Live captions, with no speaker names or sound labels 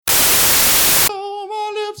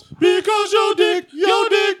Because your dick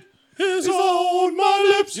is on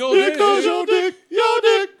my lips. Because your dick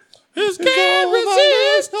is can't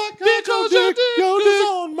resist. Because your dick is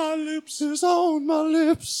on my lips. Is on my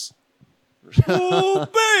lips. Oh,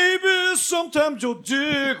 baby, sometimes your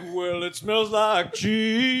dick, well, it smells like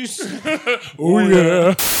cheese. Oh,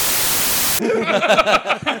 yeah.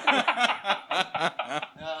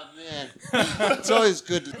 Oh, man. It's always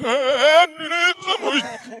good to...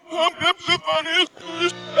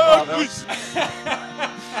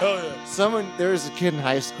 Hell yeah. There was a kid in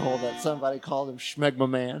high school that somebody called him Schmegma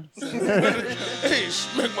Man. Hey,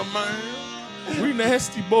 smack my man. We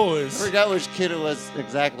nasty boys. I forgot which kid it was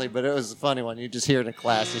exactly, but it was a funny one. You just hear it in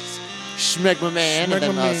class. It's Schmegma Man, and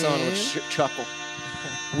then someone would chuckle.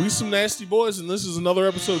 We some nasty boys, and this is another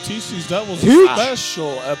episode of Teach These Devils, Huge. a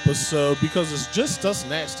special episode because it's just us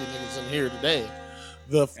nasty niggas in here today.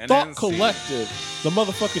 The Thought NNC. Collective, the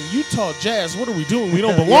motherfucking Utah Jazz. What are we doing? We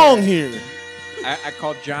don't belong here. I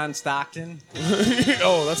called John Stockton.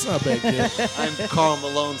 Oh, that's not bad, kid. I'm Carl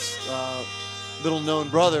Malone's little-known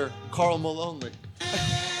brother, Carl Malonely.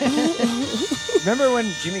 Remember when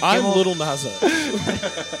Jimmy Kimmel? I'm Little Nas X.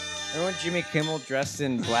 Remember when Jimmy Kimmel dressed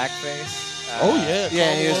in blackface? Oh, yeah.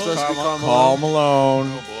 Yeah, he was supposed to be Carl Carl Malone.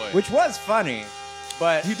 Malone. Oh, boy. Which was funny,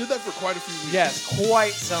 but He did that for quite a few weeks. yes,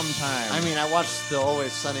 quite some time. I mean, I watched the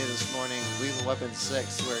Always Sunny this morning, Lethal Weapon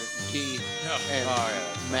 6, where Dee and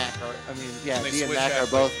Mac are, And they Dee and switch Mac are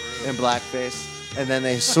halfway both through. in blackface. And then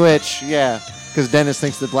they switch, because Dennis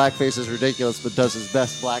thinks that blackface is ridiculous, but does his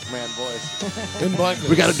best black man voice. In blackface.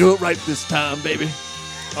 We got to do it right this time, baby.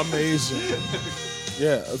 Amazing.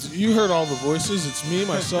 Yeah, you heard all the voices. It's me,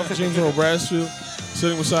 myself, James Earl Bradfield.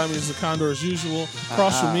 Sitting beside me is the Condor as usual.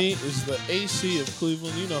 Across from me is the AC of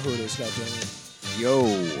Cleveland. You know who it is, goddammit. yo,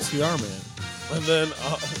 It's the R-Man. And then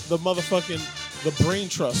the motherfucking, the brain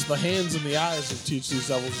trust, the hands and the eyes of Teach These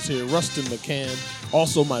Devils is here. Rustin McCann,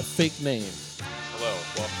 also my fake name. Hello,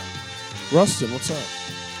 welcome. Rustin, what's up?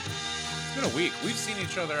 It's been a week. We've seen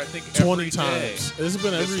each other, I think, 20 every times. day Has it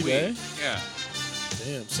been this every week. day? Yeah.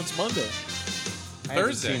 Damn, since Monday. I haven't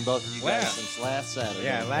Thursday. seen both of you guys Wow. since last Saturday.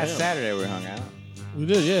 yeah, last Damn. Saturday we hung out. We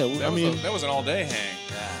did, yeah. That was an all-day hang.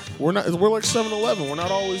 We're like 7-Eleven. We're not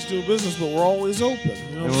always doing business, but we're always open. You know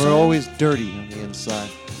And what I'm we're saying? always dirty on the inside.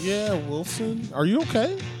 Yeah, Wilson. Are you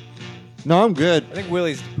okay? No, I'm good. I think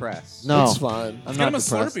Willie's depressed. No, It's fine. I'm Get not him a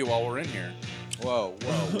depressed. Slurpee while we're in here. Whoa,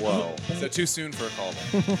 whoa, whoa. Is that too soon for a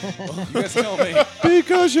callback? You guys tell me.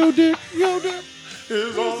 Because your dick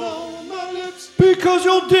Is on my lips. Because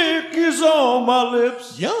your dick is on my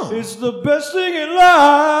lips. Yum. It's the best thing in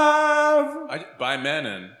life. By men,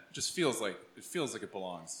 and it just feels like it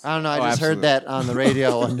belongs. I don't know. I Oh, just heard absolutely. that on the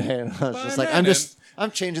radio one day, and I was By just like, men,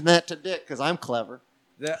 I'm changing that to dick because I'm clever.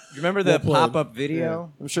 Do you remember the Well played. pop-up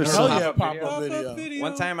video? I'm sure Hell some. yeah, Pop-up pop-up video.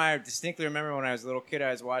 One time I distinctly remember when I was a little kid,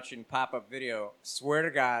 I was watching pop-up video. Swear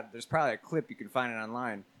to God, there's probably a clip, you can find it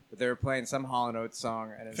online, but they were playing some Hall & Oates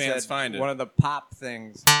song, and it Fans said find it. one of the pop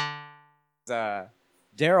things.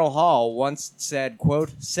 Daryl Hall once said,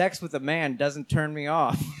 quote, "Sex with a man doesn't turn me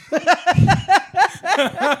off."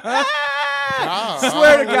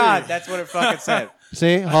 Swear to God, that's what it fucking said.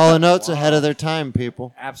 See, Hall and Oates ahead of their time,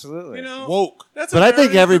 people. Absolutely. You know, Woke. that's a But I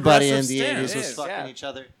think very everybody in progressive the stance. 80s was is, fucking yeah. each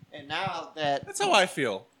other. And now that That's how I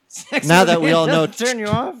feel. Sex Now with a that we man all know- doesn't turn you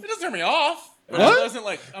off? It doesn't turn me off. But What? It doesn't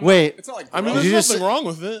like. Wait. It's not like. I mean, gross. Did you there's just nothing wrong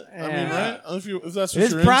with it. I mean, Yeah. right? If that's what It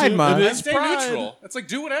is you're Pride into, Month. it I is stay Pride. neutral. It's like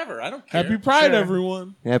do whatever. I don't care. Happy Pride, Sure.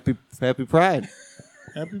 everyone. happy Pride.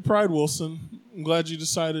 Happy Pride, Wilson. I'm glad you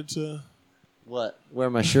decided to. What? Wear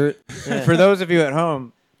my shirt? For those of you at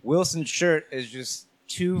home, Wilson's shirt is just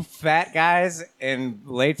two fat guys in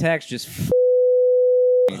latex just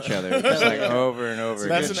each other, just like over and over.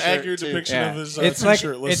 That's good an shirt, accurate too. depiction Yeah. of his It's like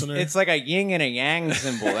t-shirt, listener. it's like a yin and a yang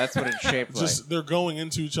symbol. That's what it's shaped Just they're going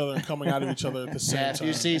into each other and coming out of each other at the same Yeah, if time.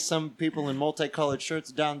 you see some people in multicolored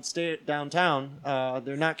shirts downtown,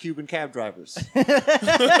 they're not Cuban cab drivers.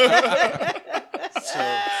 So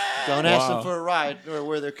don't ask them for a ride or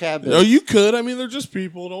where their cab is. Oh, you could. I mean, they're just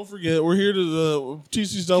people. Don't forget, we're here to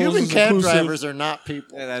teach these devils. Cuban is cab inclusive. drivers are not people.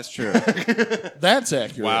 like. Yeah, that's true. That's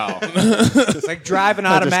accurate. Wow. It's like driving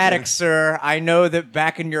just automatic, kidding. sir. I know that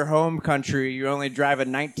back in your home country, you only drive a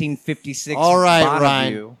 1956 All right, Bonneville.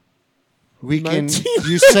 Ryan. We can.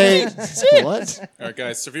 You say what? All right,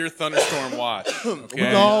 guys. Severe thunderstorm watch. Okay.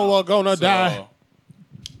 We all gonna So, die.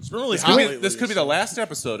 It's been really This hot could, be, lately, this could be the so- last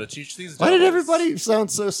episode of Teach These Why did Devils. everybody sound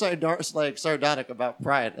so sardonic about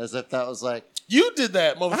Pride? As if that was like. You did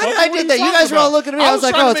that, motherfucker. I What did are that. You talking guys were all about? looking at me. I was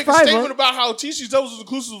like, trying oh, to it's make a Pride statement Month. about how TC Devils is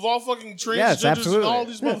inclusive of all fucking transgenders Yes, and absolutely. all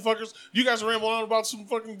these motherfuckers. You guys are rambling on about some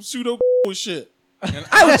fucking pseudo shit.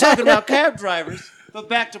 I was talking about cab drivers. But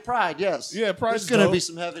back to Pride, yes. Yeah, Pride's There's going to dope. be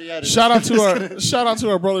some heavy editing. Shout out to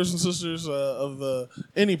our brothers and sisters of the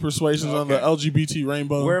any persuasions on the LGBT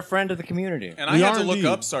rainbow. We're a friend of the community. And I We had are to look indeed.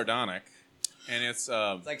 up sardonic, and it's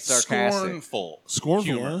like sarcastic. scornful. Scornful,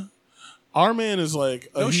 humor. huh? Our man is like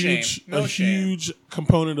a No shame. huge, No shame. huge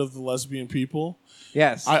component of the lesbian people.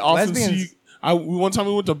 Yes. I often Lesbians, see. One time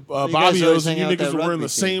we went to guys always Bobby-O's and hang you out at niggas that were wearing rugby the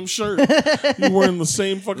team. same shirt. You were wearing the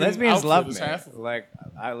same fucking lesbians outfit love as me. half of them. Like,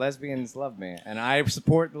 lesbians love me. And I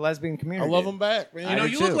support the lesbian I community. love them back, man. I You know,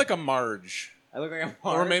 do you too. look like a Marge, I look like a or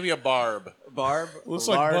Barb. maybe a Barb. Barb. Looks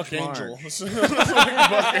like large Buck Marge. Angel. Looks like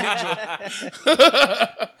Buck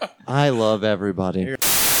Angel. I love everybody.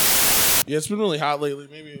 Yeah, it's been really hot lately.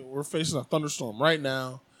 Maybe we're facing a thunderstorm right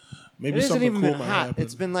now. Maybe It hasn't something even cool been might hot. happen.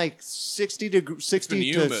 It's been like 60 been to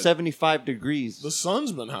humid. 75 degrees. The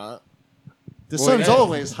sun's been hot. The sun's yeah.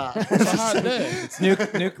 always hot. It's a hot day. It's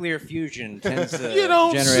nuclear fusion tends to You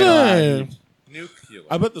don't generate a lot of say. heat. Nuclear.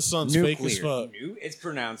 I bet the sun's Nuclear. fake as fuck. It's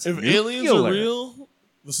pronounced If nuclear. aliens are real,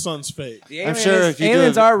 the sun's fake. The I'm aliens, sure if you do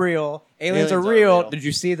aliens a- are real. Aliens are Aliens are real. real. Did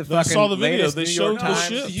you see the I fucking saw the video. latest They New showed York the Times?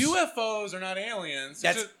 ship. UFOs are not aliens. It's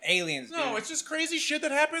That's just- aliens. no, dude. it's just crazy shit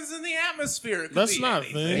that happens in the atmosphere. It could That's be not a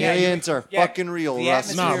anything. thing. Yeah, Aliens are yeah, fucking real, the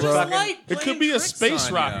Russ. atmosphere Nah, is bro. fucking- Light It could playing be a tricks space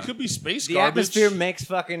on rock. ya. It could be space the garbage. atmosphere makes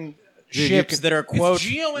fucking Dude, you ships could- that are quote It's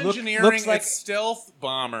geoengineering. looks like it's stealth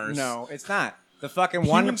bombers. no, it's not. The fucking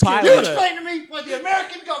one Humans can't do pilot. that. Explain to me why the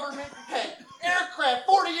American government had aircraft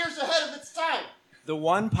 40 years ahead of its time. The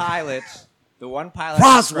one pilot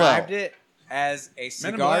Roswell. described it as a Men in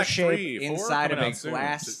cigar Black shape 3, 4 inside of coming a out soon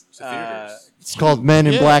glass. to theaters. It's called Men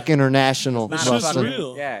in Yeah. Black International. This not shit's Rustin.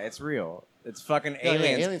 real. Yeah, it's real. It's fucking Yeah,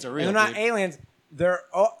 aliens. aliens are real, And they're not dude. aliens. They're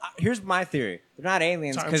here's my theory. They're not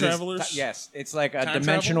aliens Time because travelers? yes, it's like a Time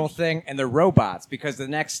dimensional travelers? thing, and they're robots because the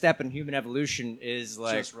next step in human evolution is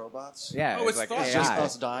like Just robots. yeah, Oh, it's like thought- AI. just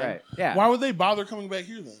us dying. Right. Yeah, Why would they bother coming back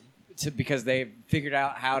here then? because they figured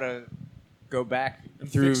out how to go back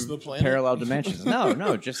And through fix the planet? parallel dimensions.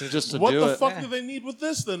 No, just Just to What do the it. fuck Yeah. do they need with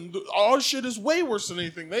this then? Our shit is way worse than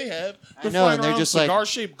anything they have. They're know, flying and they're around just like-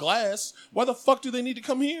 cigar-shaped glass. Why the fuck do they need to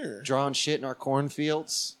come here? Drawing shit in our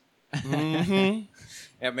cornfields.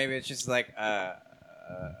 yeah, maybe it's just like a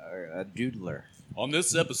doodler. On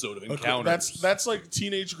this episode of Okay, Encounters. that's like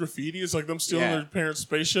teenage graffiti. It's like them stealing Yeah. their parents'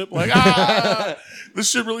 spaceship. Like, this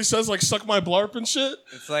shit really says like "suck my blarp" and shit.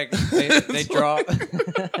 It's like they draw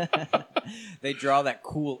they draw that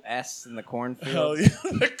cool S in the cornfield. Hell yeah,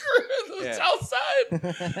 the Yeah. south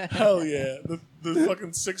side. Hell yeah, the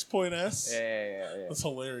fucking 6-point S. Yeah. That's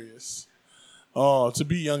hilarious. Oh, to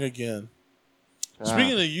be young again.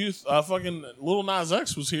 Speaking of youth, fucking Lil Nas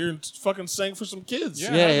X was here and fucking sang for some kids.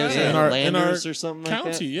 Yeah. Yeah, it was In in our- Landers in our or something county,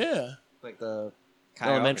 like that. yeah. Like the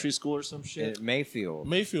Kyle- elementary school or some shit. Mayfield.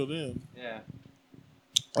 Mayfield in. Yeah.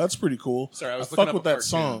 That's pretty cool. Sorry, I was fuck looking up with a that cartoon.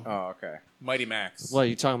 song. Oh, okay. Mighty Max. What are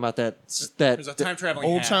you talking about? That There's a time traveling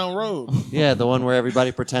Old hat. Town Road. yeah, the one where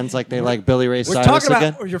everybody pretends like they like Billy Ray We're Cyrus talking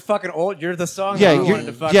again. about you're fucking old. You're the song. Yeah, that you you wanted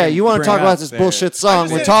to fucking yeah, want to bring talk up about this there. bullshit I song.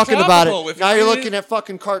 just We're said talking about topical. it. If Now you you're did- looking at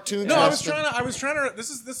fucking cartoons. No, I was Rustin. trying to. This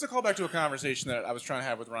is to call back to a conversation that I was trying to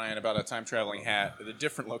have with Ryan about a time traveling hat at a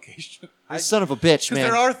different location. This son of a bitch, Because man.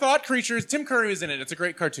 there are thought creatures. Tim Curry was in it. It's a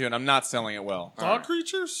great cartoon. I'm not selling it well. Dog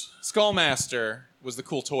creatures? Skullmaster was the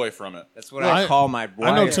cool toy from it. That's what I- I call my wife.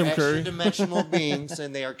 I know They're Tim Curry. extra-dimensional beings,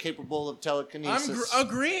 and they are capable of I'm telekinesis.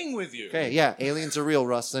 agreeing with you. Okay, yeah, aliens are real,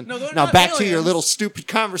 Rustin. No, they're now not back to your aliens. little stupid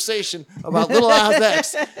conversation about Little Nas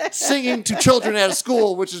X singing to children at a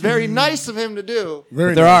school, which is very nice of him to do.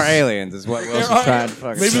 Very There nice. are aliens, is what Wilson's trying to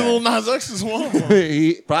fucking Maybe say. Lil Nas X is one of them.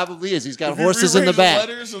 He probably is. He's got If you horses in the rearrange the back,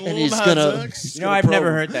 letters and and Lil he's Nas gonna. X- he's You know, gonna I've probe never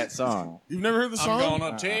him. heard that song. You've never heard the song? I'm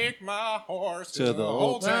gonna take my horse to the Old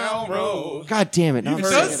Old Town Road. God damn it! Now You've I'm It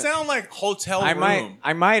heard singing does it. sound like Hotel I Room.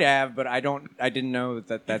 might have, but I didn't know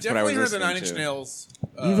that that's what I was Definitely heard the listening Nine Inch to. Nails.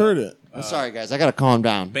 You've heard it. I'm sorry, guys. I gotta calm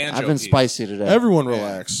down. Banjo I've been piece. spicy today. Everyone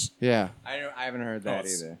relax. yeah. I haven't heard that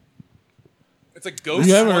it's- either. It's like Ghost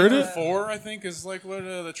You haven't heard it? 4, I think, is like what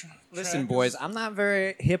the Listen, track boys, is. I'm not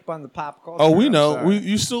very hip on the pop culture. Oh, we I'm know. sorry.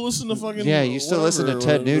 You still listen to fucking... Yeah, you still listen to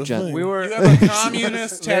whatever, Ted the Nugent. thing. we were. You have a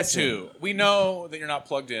communist Listen. tattoo. We know that you're not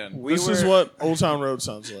plugged in. we This were, is what Old Town Road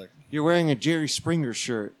sounds like. You're wearing a Jerry Springer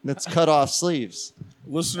shirt that's cut off sleeves.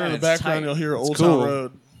 Listener in And the it's background, tight. you'll hear It's Old cool. Town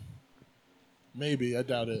Road. Maybe. I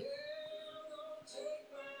doubt it.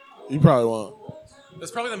 You probably won't.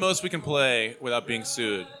 That's probably the most we can play without being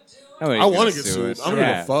sued. Nobody's I wanna gonna get sue sued. us. I don't give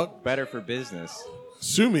a fuck. Better for business.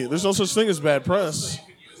 Sue me. There's no such thing as bad press.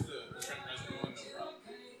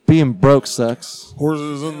 Being broke sucks.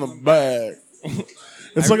 Horses in the bag.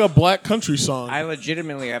 It's like a black country song. I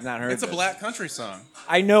legitimately have not heard It's a this. black country song.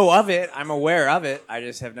 I know of it. I'm aware of it. I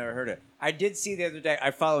just have never heard it. I did see the other day.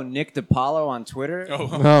 I follow Nick DiPaolo on Twitter.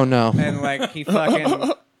 Oh no. And like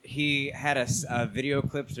he had a video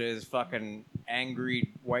clip to his fucking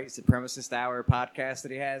angry white supremacist hour podcast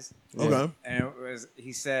that he has. Okay. And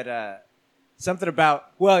he said something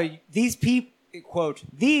about, well, these people, quote,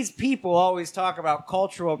 these people always talk about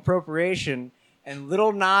cultural appropriation, and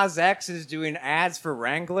Lil Nas X is doing ads for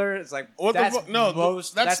Wrangler. It's like, What the that's fuck? No,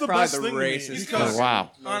 that's the probably best the thing to me, racist. because- Oh,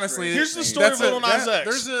 wow. Honestly, Here's the story of Lil Nas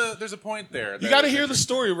X. There's a point there. You got to hear the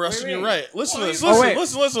story, Russ, and Wait, you're wait. right. Listen to this. Oh, wait.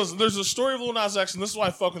 Listen. There's a story of Lil Nas X, and this is why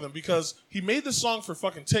I fuck with him, because he made this song for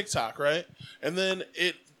fucking TikTok, right? And then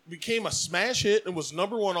it became a smash hit and was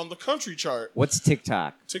number 1 on the country chart. What's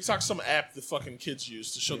TikTok? TikTok's some app that fucking kids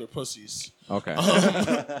use to show their pussies. Okay.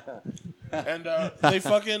 And they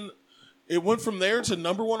fucking... It went from there to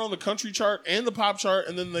number 1 on the country chart and the pop chart,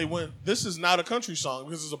 and then they went, this is not a country song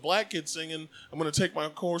because it's a black kid singing, I'm going to take my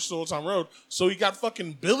course to Old Town Road. So he got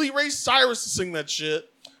fucking Billy Ray Cyrus to sing that shit.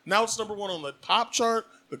 Now it's number 1 on the pop chart,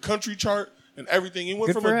 the country chart, and everything. He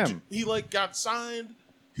went Good from for him. He like got signed.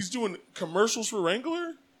 He's doing commercials for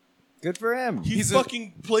Wrangler. Good for him. He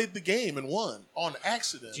fucking played the game and won on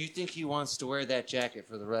accident. Do you think he wants to wear that jacket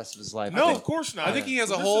for the rest of his life? No, of course not. I think he has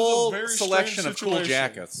a This is whole very selection strange of cool situation.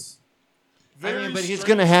 jackets. But he's strange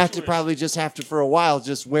going to have to situation. probably just have to, for a while,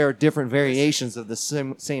 just wear different variations of the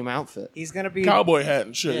same outfit. He's gonna be Cowboy hat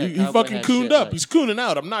and shit. Yeah, he cowboy fucking hat cooned shit, up. like- He's cooning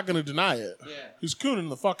out. I'm not going to deny it. Yeah. He's cooning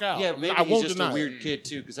the fuck out. Yeah, maybe I he's won't just deny a it. weird kid,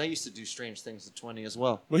 too, because I used to do strange things at 20 as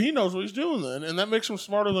well. But he knows what he's doing then, and that makes him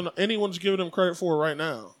smarter than anyone's giving him credit for right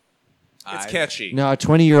now. It's catchy. No, a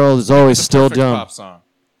 20-year-old is always still Perfect dumb. pop song.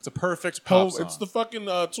 It's a perfect pop song. It's the fucking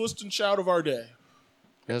twist and shout of our day.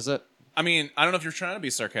 Is it? I mean, I don't know if you're trying to be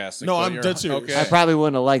sarcastic. No, but I'm you're- dead serious. Okay. I probably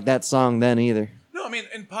wouldn't have liked that song then either. No, I mean,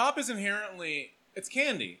 and pop is inherently it's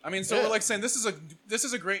candy. I mean, so Yeah. we're like saying this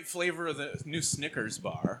is a great flavor of the new Snickers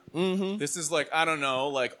bar. Mm-hmm. This is like I don't know,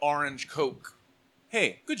 like orange Coke.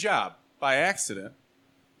 Hey, good job by accident.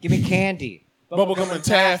 Give me candy. Bubblegum and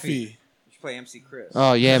taffy. You should play MC Chris.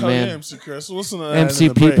 Oh, yeah, Hell man. yeah, MC Chris. Listen to that in the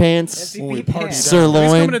MCP break. pants, When we MCP partied pants. He's sirloin.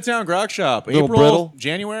 coming to town, Grog Shop. Little April, brittle.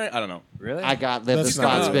 January. I don't know. Really? I got liver That's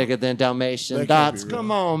spots not- bigger than Dalmatian That can't dots. be real.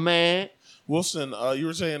 Come on, man. Wilson, you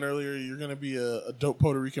were saying earlier you're going to be a dope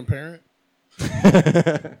Puerto Rican parent.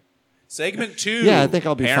 Segment 2. Yeah, I think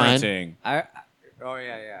I'll be fine. parenting. Oh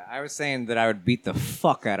yeah. I was saying that I would beat the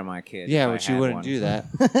fuck out of my kid. Yeah, if I but you had wouldn't one. do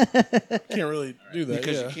that Can't really do that.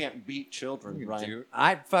 because yeah. you can't beat children, right? Dude,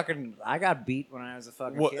 I got beat when I was a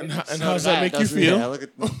fucking What, kid. and how So does did that I, make you doesn't it? feel? Yeah, look at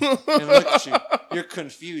and look at you. You're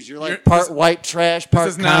confused. You're like You're- part this- white trash, part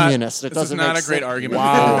This is not, communist. It this doesn't is not make a great sense. argument.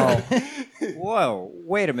 Wow. Whoa,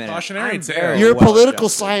 wait a minute. Cautionary I'm tale. very You're a well political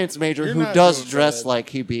adjusted. science major You're who not does doing dress bad. like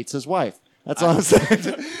he beats his wife. That's all I'm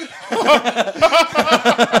saying.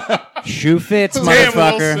 Shoe fits, Damn,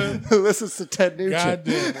 motherfucker. Wilson. Who listens to Ted Nugent? God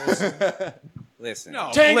damn, Wilson. Listen. No,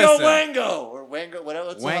 Tango listen. Wango or Wango, whatever.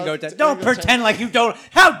 It's Wango, called. don't pretend like you don't.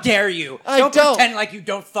 How dare you? I don't don't. pretend like you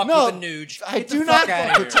don't fuck No, with a Nuge. I Get the do not fuck fuck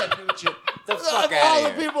outta with here. Ted Nugent. The Of fuck all outta the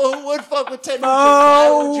here. people who would fuck with Ted Nugent,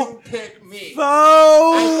 why would you pick me?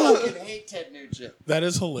 I fucking hate Ted Nugent. That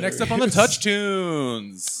is hilarious. Next up on the Touch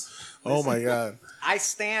Tunes. Oh my God. I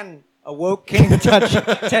stand a woke king touch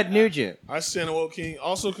Ted Nugent. I stand a woke king.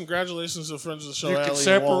 Also, congratulations to friends of the show, You Allie can and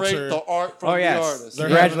separate Walter. the art from Oh the yes, artist. They're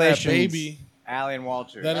having that congratulations, baby. Allie and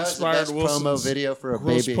Walter. That That was the inspired best Wilson's promo video for a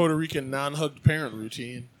gross baby. Puerto Rican non-hugged parent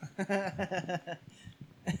routine.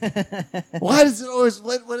 Why does it always?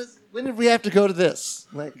 When did we have to go to this?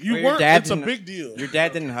 Like, You Well, your weren't. dad It's a didn't- big deal. Your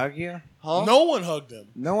dad didn't hug you? huh? No one hugged him.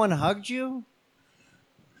 No one hugged you?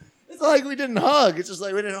 It's not like we didn't hug. It's just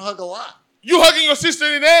like we didn't hug a lot. You hugging your sister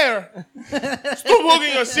in there? Stop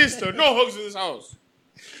hugging your sister. No hugs in this house.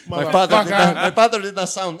 My father did not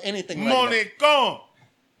sound anything like Monicon.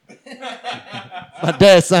 that. My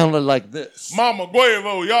dad sounded like this. Mama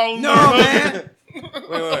Guevo. Y'all No, know. man.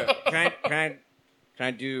 wait. Can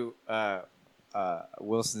I do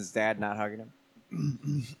Wilson's dad not hugging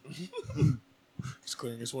him? He's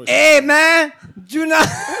clearing his voice. Hey, man, do not.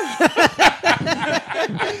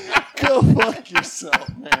 Go fuck yourself,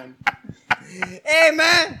 man. Hey,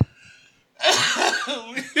 man.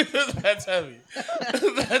 That's heavy.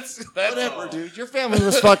 That's Whatever, dude. Your family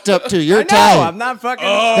was fucked up too. You're No, Italian. I'm not fucking.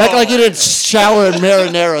 Act like you didn't shower in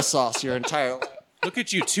marinara sauce your entire life. Look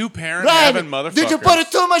at you, two parent Right. having motherfuckers. Did you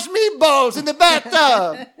put too much meatballs in the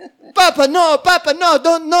bathtub? Papa, no,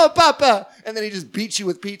 don't, no, Papa. and then he just beats you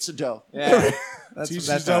with pizza dough. Yeah. TC's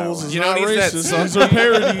that's how it Devils works. is You know, not it needs that racist. some- These are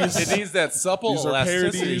parodies. It needs that supple These are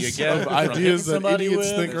elasticity you parodies get of from ideas hitting that somebody idiots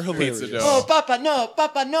with. think are hilarious. Pizza dough. Oh,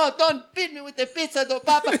 Papa, no, don't beat me with the pizza dough,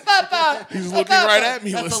 Papa, Papa. He's Oh, looking Papa. right at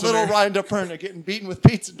me, That's listener. a little Ryan DePerna getting beaten with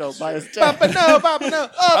pizza dough by his dad. Papa, no, Papa, no.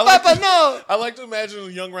 Oh, Papa, no. I like to imagine a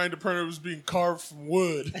young Ryan DePerna was being carved from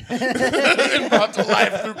wood and brought to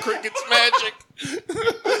life through Cricket's magic.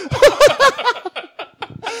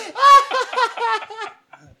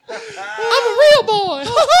 I'm a real boy.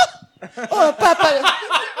 Oh,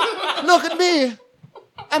 Papa, look at me.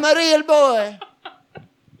 I'm a real boy.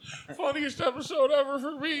 Funniest episode ever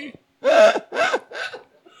for me.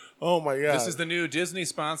 Oh my god. This is the new Disney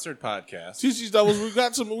sponsored podcast. TC's Devils,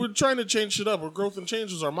 we're trying to change shit up. Our growth and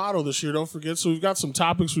change is our motto this year, don't forget. So we've got some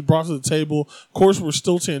topics we brought to the table. Of course, we're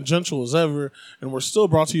still tangential as ever, and we're still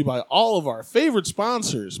brought to you by all of our favorite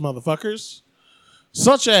sponsors, motherfuckers,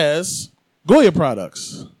 such as Goya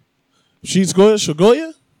products. Sheets Goya,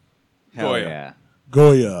 Shogoya? Hell Goya. yeah.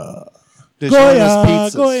 Goya. DiGiorno's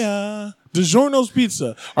pizzas. Goya. DiGiorno's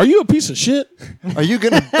Pizza. Are you a piece of shit? Are you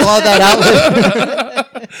going to blow that out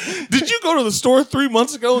later? Did you go to the store 3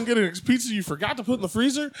 months ago and get a pizza you forgot to put in the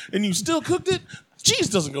freezer and you still cooked it? Cheese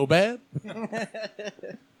doesn't go bad.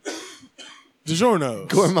 DiGiorno's.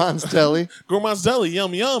 Gourmand's Deli. Gourmand's Deli.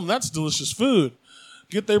 Yum, yum. That's delicious food.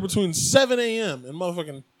 Get there between 7 a.m. and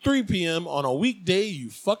motherfucking 3 p.m. on a weekday, you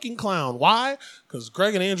fucking clown. Why? Because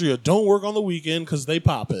Greg and Andrea don't work on the weekend because they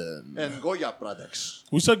pop in. And Goya products.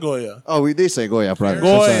 We said Goya. Oh, we did say Goya products.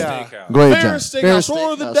 Goya. I'm sorry. Steakhouse. Goya. Ferris Ferris Steakhouse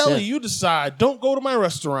or the Steakhouse, deli. yeah. You decide. Don't go to my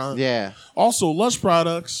restaurant. Yeah. Also, Lush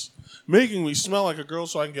products, making me smell like a girl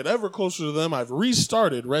so I can get ever closer to them. I've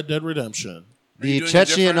restarted Red Dead Redemption. The doing it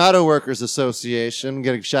Chechen different? Auto Workers Association.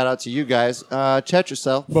 Get a shout out to you guys. Check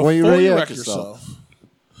yourself Before before you you wreck wreck yourself. yourself.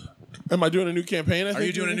 Am I doing a new campaign? I Are think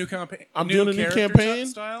you doing a new campaign? I'm doing a new character campaign.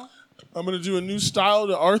 style? I'm going to do a new style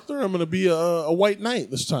to Arthur. I'm going to be a white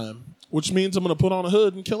knight this time, which means I'm going to put on a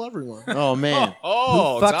hood and kill everyone. Oh, man.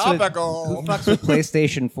 Oh, Who fucks topical. with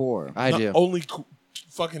PlayStation 4? I Not do. only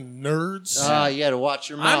fucking nerds. You got to watch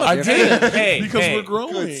your mouth. I did. Hey, because hey. we're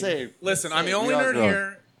growing. Good save. Listen, I'm the We only are nerd growing.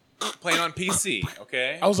 here playing on PC,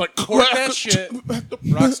 okay? I was like, Port that shit.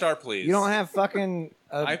 Rockstar, please. You don't have fucking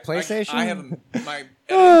a PlayStation? I have my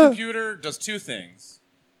editing computer does two things: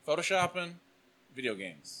 photoshopping, video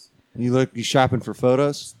games. You shopping for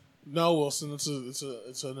photos? No, Wilson.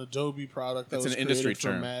 It's an Adobe product. That It's was an industry created for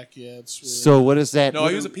term. Mac. Yeah, it's really, So what is that? No,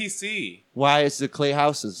 I use a PC. Why is it clay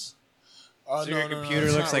houses? So your computer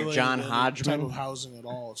it's looks not like really John any Hodgman? type of housing at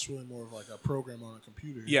all. It's really more of like a program on a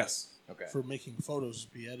computer. Yes. Okay. For making photos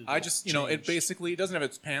be edited. I just, it changed. basically doesn't have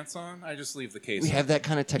its pants on. I just leave the case. We on. have that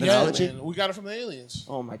kind of Yeah, technology? man, we got it from the aliens.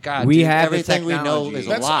 Oh, my God. We dude, have the everything we know technology. is a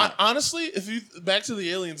That's lot. honestly, if you back to the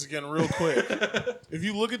aliens again, real quick. If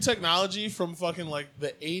you look at technology from fucking like the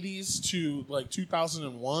 80s to like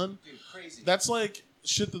 2001, that's like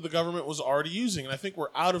shit that the government was already using, and I think we're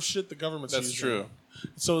out of shit the government's That's using. true.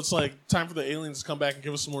 So it's like time for the aliens to come back and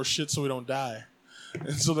give us some more shit so we don't die.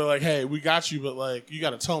 And so they're like, "Hey, we got you, but like you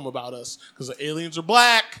got to tell them about us because the aliens are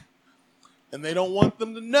black." And they don't want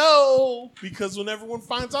them to know because when everyone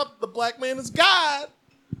finds out that the black man is God,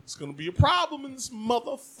 it's going to be a problem in this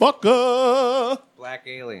motherfucker. Black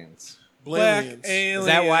aliens. Black Aliens. alien. Is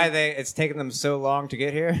that why it's taken them so long to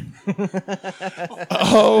get here?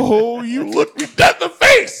 Oh, you looked me dead in the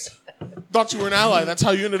face. Thought you were an ally. That's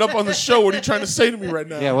how you ended up on the show. What are you trying to say to me right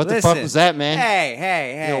now? Yeah, what the Listen, fuck was that, man?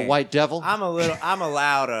 Hey. You know, white devil? I'm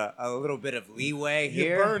allowed a little bit of leeway You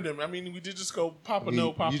here. burned him. I mean, we did just go Papa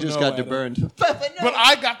no, Papa you just no got at him. burned. Papa, no. But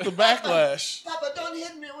I got the backlash. Papa, don't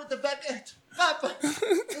hit me with the baguette. Papa.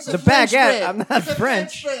 It's a The French baguette? bread. I'm not It's a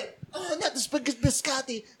French. bread. Oh, not the spaghetti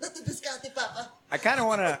biscotti. Not the biscotti, Papa. I kind of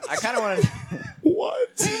want to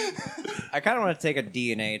What? take a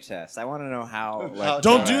DNA test. I want to know how. Like,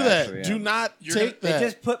 Don't how do I that. actually Do am. not You're take They that.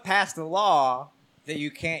 just put past the law that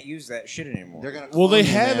you can't use that shit anymore. They're gonna Well, they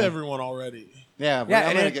clone you, have man. everyone already. Yeah, yeah, I'm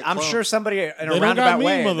and gonna get I'm cloned. sure somebody in a They don't got roundabout me,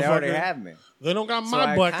 way they already motherfucker. have me. They don't got So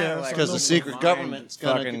my I black kinda ass. like- Because the Look, secret mine government's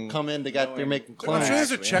gonna fucking come in. They're making I'm clones. sure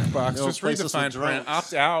there's a Actually. checkbox. They'll Just read place the us fine with print. drones.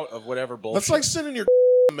 Opt out of whatever bullshit. That's like sending your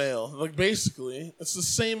mail. Like basically, it's the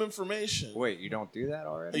same information. Wait, you don't do that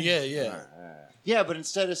already? Yeah. Yeah, but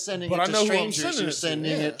instead of sending But it I to know who I'm strangers, sending you're it to,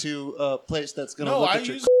 sending yeah. it to a place that's going to No, look I at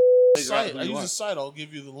your use figure out site. who I you use are. a site. I'll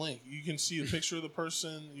give you the link. You can see a picture of the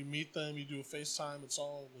person. You meet them. You do a FaceTime. It's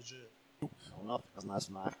all legit.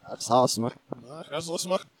 That's awesome. That's let's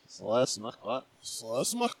muck. What? So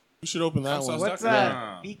let's muck. We should open that I'm one. so What's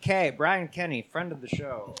Yeah. BK Brian Kenny, friend of the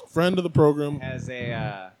show, Friend of the program. has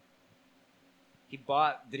a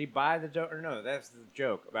Did he buy the or no? That's the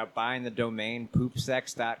joke about buying the domain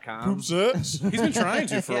poopsex.com. Poop sex. He's been trying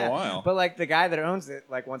to for Yeah, a while. but like the guy that owns it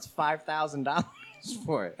like wants $5,000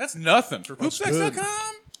 for it. That's nothing for That's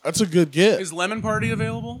poopsex.com. That's a good get. Is Lemon Party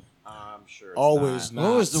available? I'm sure. It's Always not. not.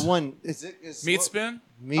 What was the one? Is Meat Spin?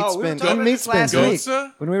 Meat Oh, we were spin. talking about Meat this last spin. week.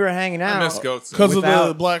 Goatsa? When we were hanging out. I miss Goatsa. Because of the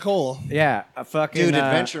Without- black hole. Yeah, a fucking Dude,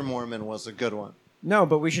 Adventure Mormon was a good one. No,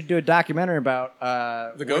 but we should do a documentary about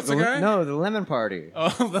The Goatsa guy? No, the Lemon Party. Oh,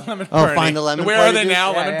 the Lemon Oh, Party. find the Lemon Where Party are they dude?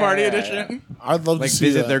 now? Yeah, Lemon yeah, Party yeah, edition? I'd love Like to see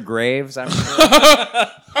visit that. their graves. I'm sure.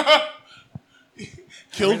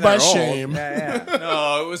 Killed by they're old. shame. yeah, yeah.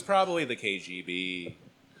 No, it was probably the KGB.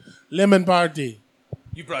 Lemon party.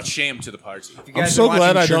 You brought shame to the party. You I'm guys so been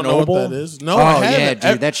glad I watching don't know what Chernobyl? that is. No, Oh, I haven't.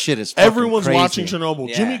 yeah, dude. That shit is fucking Everyone's crazy. watching Chernobyl.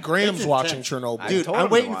 Yeah. Jimmy Graham's It's watching intense. Chernobyl. I Dude, told him I'm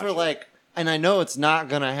to waiting watch for it. like, and I know it's not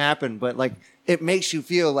gonna happen, but like, it makes you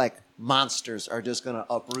feel like monsters are just gonna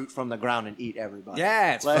uproot from the ground and eat everybody.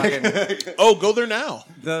 Yeah, it's Like- fucking Oh, go there now.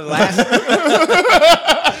 the last.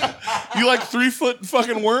 You like 3 foot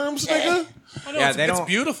fucking worms, nigga? Oh, no, Yeah, it's, they it's don't-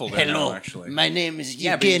 beautiful there now, actually. My name is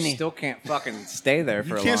Yeah, but you Evgeny. still can't fucking stay there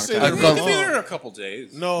for a can't long stay time. there You for could be long. there a couple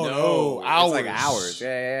days. No, It's hours. like hours.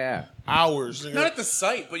 Yeah. Hours. Nigga. Not at the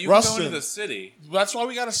site, but you Rustin. can go into the city. That's why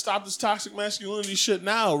we got to stop this toxic masculinity shit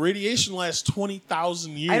now. Radiation lasts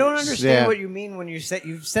 20,000 years. I don't understand Yeah. what you mean when you've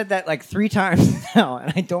said that like 3 times now,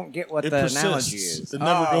 and I don't get what It the persists. analogy is. It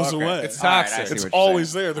never goes away. It's All right, I toxic. see It's what you're always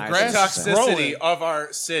saying. there. The I grass see. is Toxicity growing. of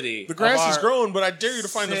our city. The grass of is our growing, but I dare you to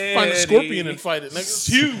find a city. scorpion and fight it. Nigga. It's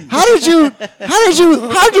huge.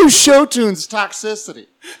 How do show tunes toxicity?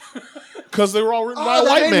 Because they were all written by Oh, a that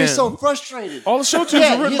white made man. me so frustrated. All the show tunes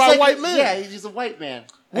are written he's by like- white men. Yeah, he's a white man.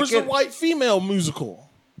 Where's I the get- white female musical?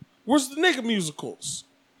 Where's the nigga musicals?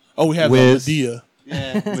 Oh, we had Wiz. Medea.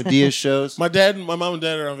 Yeah, Medea shows. My mom and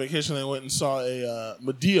dad are on vacation. They went and saw a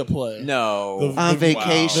Medea play. No. On The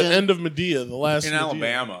vacation. end of Medea, the last in Medea.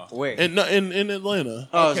 Alabama. Wait. In Atlanta.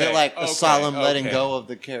 Oh, is Okay, it like a okay, solemn letting okay. go of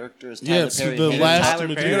the characters? Yeah, Tyler it's Perry the hated last Tyler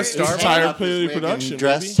Medea. Perry? It's Star Tyler Wars? Perry Wig and production.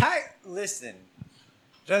 dress? Baby. Listen.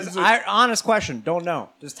 Honest question, don't know.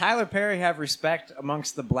 Does Tyler Perry have respect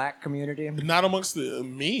amongst the black community? Not amongst me. I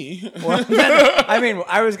mean,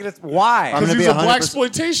 I was gonna. Why? I'm Because gonna he's be a black 100%.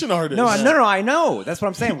 exploitation artist. No, I know. That's what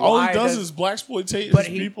I'm saying. All Why he does is black exploitate But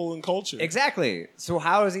his he- people and culture. exactly. So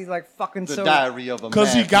how is he like fucking The so? Diary of a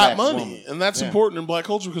Because he Mad got Black money, Woman. and that's Yeah. important in black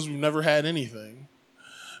culture because we've never had anything.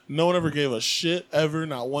 No one ever gave a shit ever,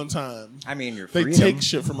 not one time. I mean, your They freedom. take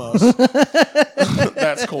shit from us.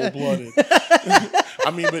 That's cold blooded.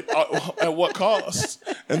 I mean, but at what cost?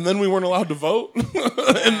 And then we weren't allowed to vote.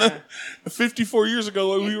 And then 54 years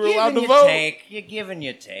ago, we were allowed to vote. You're giving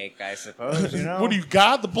you take, I suppose. You know. What are you,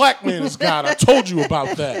 God? The black man is God. I told you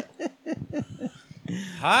about that.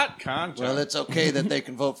 Hot content. Well, it's okay that they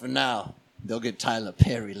can vote for now. They'll get Tyler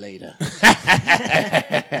Perry later.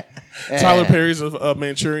 Tyler Perry's a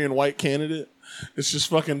Manchurian white candidate. It's just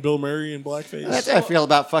fucking Bill Murray in blackface. That's how I feel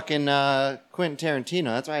about fucking Quentin Tarantino.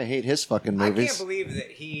 That's why I hate his fucking I can't movies. believe that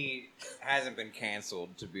he hasn't been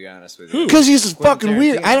canceled. To be honest with you, Who? Because he's Quentin fucking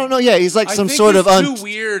weird. Tarantino. I don't know. Yeah, he's like I some think sort he's of too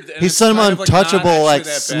weird. And he's it's some kind of, untouchable not like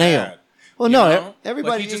actually that snail. bad, Well, you no, know?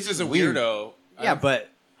 everybody Like he just is a weird. weirdo. yeah, but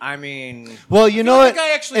I mean, Well, you know No, what? that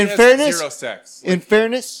guy actually In has fairness, zero sex. in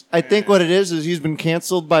fairness, I think what it is he's been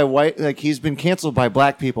canceled by he's been canceled by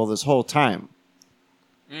black people this whole time.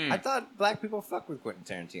 I thought black people fuck with Quentin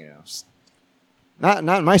Tarantino. Not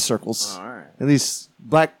in my circles. Oh, all right. At least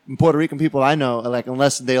black and Puerto Rican people I know, like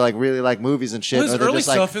unless they like really like movies and shit, Well, his or they're early just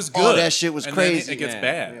like, stuff is good. oh, that shit was and then crazy. it gets Yeah.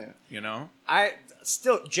 bad. Yeah. You know. I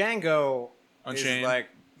still Django Unchained. is like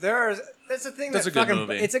there's that's the thing That's that a good fucking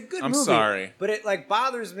movie. it's a good I'm movie. sorry. But it like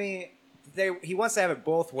bothers me. He wants to have it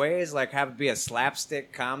both ways, like have it be a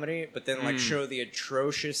slapstick comedy, but then like show the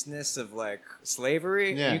atrociousness of like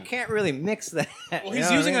slavery. Yeah. You can't really mix that. Well, you he's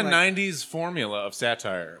know what using I a mean? Like, '90s formula of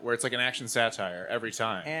satire, where it's like an action satire every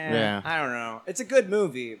time. Yeah. I don't know. It's a good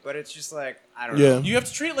movie, but it's just like I don't Yeah. know. You have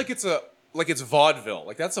to treat it like it's vaudeville.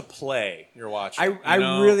 Like that's a play you're watching. I you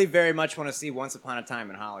know? really very much want to see Once Upon a Time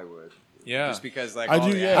in Hollywood. Yeah. Just because like I all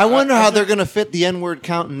do, the yeah. I wonder how they're gonna fit the N-word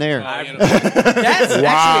count in there. You know, That's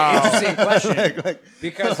Wow. actually an interesting question.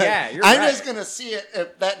 Because you're I'm right. just gonna see it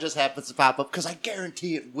if that just happens to pop up because I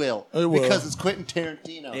guarantee it will. It will. Because it's Quentin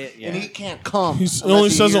Tarantino Yeah. and he can't come. He unless only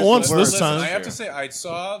he says it hears the once words. this time. I have to say, I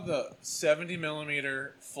saw the 70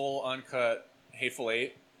 millimeter full uncut Hateful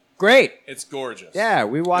Eight. Great. It's gorgeous. Yeah,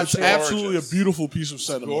 we watched It's it. absolutely a gorgeous. beautiful piece of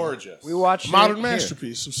cinema. Gorgeous. We watched Modern it here.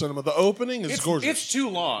 masterpiece of cinema. The opening is It's gorgeous. It's too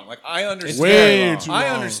long. Like I understand. way too I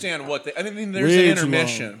long. understand what I mean. There's Way an too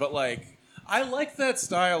intermission, long. but like I like that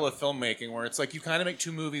style of filmmaking where it's like you kind of make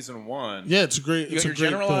two movies in one. Yeah, it's great. You It's got a your great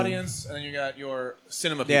general film. audience, and then you got your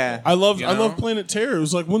cinema people. Yeah. I love you I know? love Planet Terror. It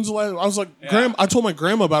was like, when's the last? I was like, Yeah. I told my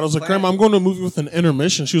grandma about it. I was like, Planet- Grandma, I'm going to a movie with an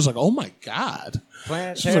intermission. She was like, oh my god.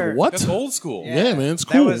 Planet She was Terror. like, what? That's old school. Yeah, man, it's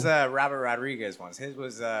That cool. was Robert Rodriguez once. His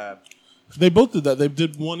was. They both did that. They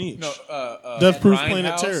did one each. No, Death Proof, Grindhouse.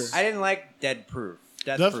 Planet Terror. I didn't like Dead Proof.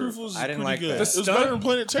 Death Proof was I didn't pretty like good. that. It was stunt- better than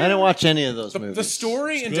Planet Terror. I didn't watch any of those The movies.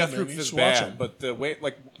 story in good, Death man. Proof You is should watch bad, them. but the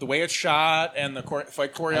way it's shot and the fight just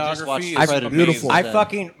watched choreography is Predator. amazing. Beautiful.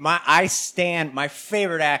 I stand. My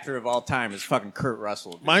favorite actor of all time is fucking Kurt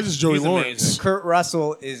Russell. dude. Mine's is Joey He's Lawrence. amazing. Kurt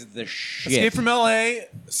Russell is the shit. Escape from L.A.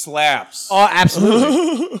 slaps. Oh,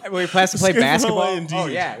 absolutely. Where he plans to play Escape from basketball. LA, indeed. Oh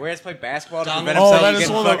yeah, where he has to play basketball to Donald- prevent Oh, himself that from is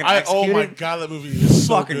getting one of fucking oh my executed. god, that movie is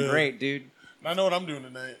so Fucking good. great, dude. I know what I'm doing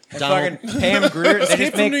tonight. And Donald- fucking Pam Grier. They Escape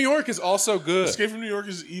just from make New York is also good. Escape from New York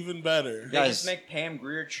is even better. they just make Pam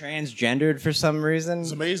Grier transgendered for some reason.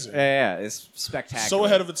 It's amazing. Yeah, it's spectacular. So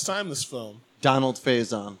ahead of its time, this film. Donald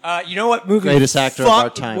Faison. You know what movie? Greatest actor of our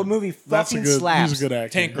time. What movie That's a fucking good. slaps? He's a good actor.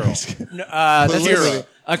 Tank Girl. No, that's Hero.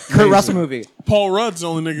 a Kurt Russell movie. Paul Rudd's the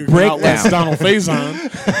only nigga who Breakdown. outlets Donald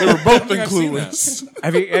Faison. They were both in I've seen Clueless.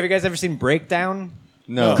 Have you guys ever seen Breakdown?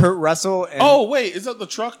 No. Kurt Russell. And, Oh wait, is that the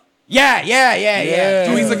truck? yeah. Yeah.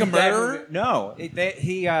 So he's like a That murderer? movie- No,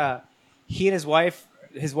 he and his wife.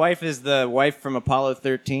 His wife is the wife from Apollo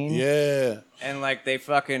 13. Yeah, And like they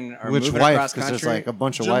fucking are Which moving wife? across Because country. there's like a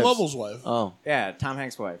bunch of Jim wives. Lovell's wife. Oh, Yeah, Tom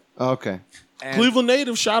Hanks' wife. okay. And Cleveland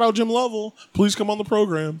native. Shout out Jim Lovell. Please come on the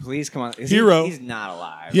program. Please come on. Hero. He's not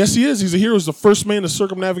alive. Yes, he is. He's a hero. He's the first man to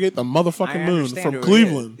circumnavigate the I motherfucking moon understand from who he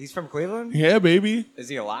Cleveland. is. He's from Cleveland. Yeah, baby. Is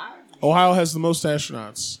he alive? Ohio has the most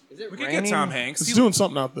astronauts. Is it We could raining? get Tom Hanks. It's doing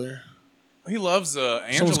something out there. He loves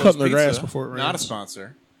Angelo's Someone's cutting their Pizza. grass before it Not a rains.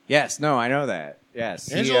 sponsor. Yes. No, I know that. Yes.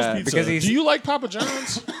 He, Angelo's Pizza. because he's Do you like Papa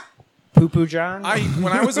John's? Poo Poo John.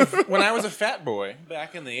 When I was a fat boy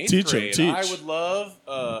back in the 8th Teach him, grade, teach. I would love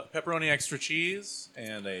pepperoni extra cheese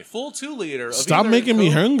and a full 2 liter. Of Stop either making me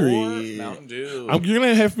Coke hungry. or Mountain Dew. You're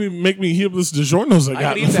gonna have to make me heat up this DiGiorno's I I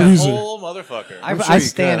got could in eat the that freezer. whole motherfucker. I sure you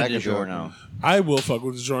stand could. at I could do it. DiGiorno. I will fuck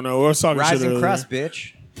with DiGiorno. I was talking shit Rising earlier. crust,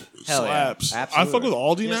 bitch. Hell Slaps. yeah. I Absolutely. fuck with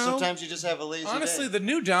Aldi Yeah, now. sometimes you just have a lazy Honestly, day. the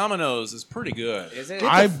new Domino's is pretty good. Is it?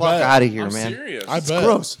 I Get the fuck bet. out of here, I'm man. serious. I It's bet.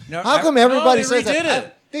 gross. No, How come everybody they says redid that?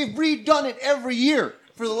 it. They've redone it every year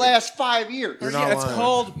for the last 5 years. You're not It's lying.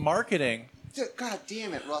 called marketing. God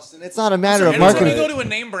damn it, Rustin. It's not a matter of Anytime you marketing. go to a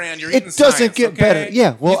name brand, you're It eating doesn't science, get okay? better.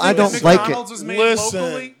 Yeah, well, You think I don't that like it. McDonald's was made Listen,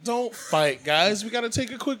 locally? don't fight, guys. We got to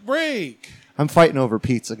take a quick break. I'm fighting over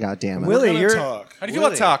pizza, goddammit. Willie, We're gonna you're talk. How do you feel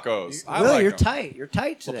about tacos? I Willie, like you're them. tight. You're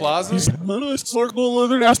tight today. Plaza?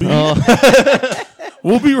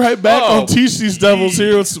 We'll be right back Oh, on Teach These Devils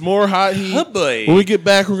here with some more hot heat. Oh, boy. When we get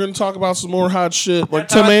back, we're going to talk about some more hot shit. Like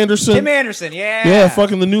Tim Talk- Anderson. Tim Anderson, yeah. Yeah,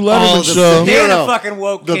 fucking the new Letterman Oh, show. They're No, no. the fucking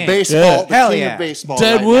woke The king. baseball, Yeah. the Hell king yeah. of baseball.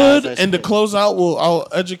 Deadwood, right now, and to close out, I'll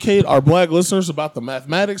educate our black listeners about the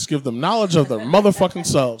mathematics, give them knowledge of their motherfucking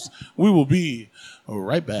selves. We will be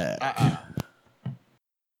right back.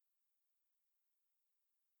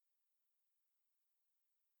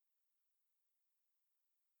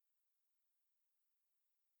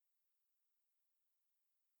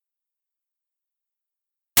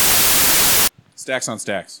 Stacks on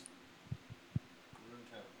stacks.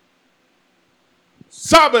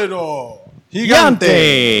 Sábado.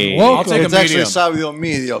 Gigante. I'll Welcome. take a It's actually medium. Sabio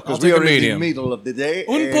Medio I'll because take we a are in the medium. middle of the day.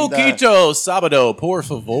 Un and, poquito sábado, por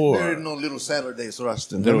there are favor. no little Saturdays,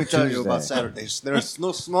 Rustin. Let Little me tell you about Tuesday. Saturdays. There's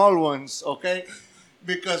no small ones, okay?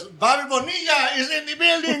 Because Bobby Bonilla is in the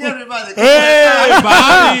building, everybody. Hey,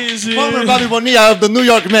 Bobby is Former here. Bobby Bonilla of the New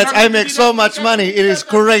York Mets. I make so much money. It is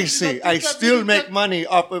crazy. I still make money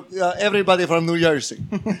off of everybody from New Jersey.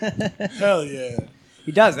 Hell yeah.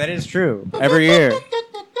 He does. That is true. Every year.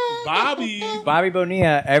 Bobby. Bobby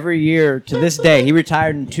Bonilla, every year to this day, he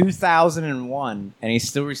retired in 2001, and he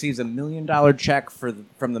still receives $1 million check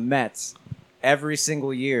from the Mets every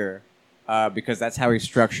single year because that's how he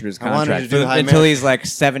structured his I wanted contract to do high until Mer- he's like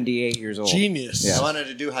 78 years old. Genius. I wanted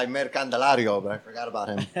to do Jaime Candelario, but I forgot about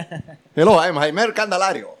him. Hello, I'm Jaime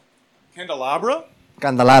Candelario. Candelabra?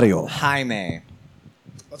 Candelario. Jaime.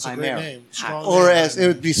 That's a I great know. name. Strong Or name. as it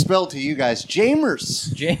would be spelled to you guys,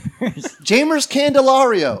 Jamers. James. Jamers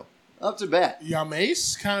Candelario. Up to bat.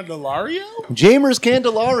 Yames Candelario? Jamers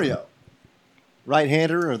Candelario.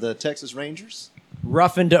 Right-hander of the Texas Rangers.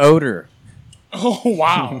 Rough into odor. Oh,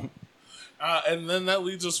 wow. And then that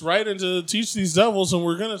leads us right into Teach These Devils, and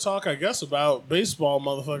we're going to talk, I guess, about baseball,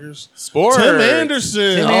 motherfuckers. Sports. Tim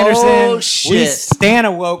Anderson. Tim Anderson. We shit. stand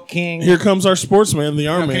a woke king. Here comes our sportsman, the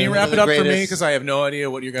Army. Can you wrap the it up for me? greatest. Because I have no idea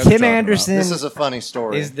what you guys are Tim talking Anderson This is a funny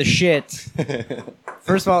story. is the shit.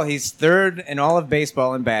 First of all, he's third in all of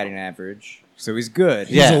baseball in batting average, so he's good.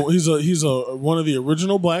 Yeah. He's a one of the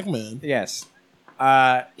original black men. Yes.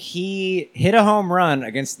 He hit a home run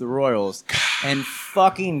against the Royals and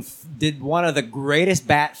fucking did one of the greatest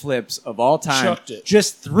bat flips of all time. Chucked it.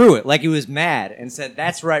 Just threw it like he was mad and said,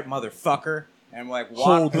 "That's right, motherfucker," and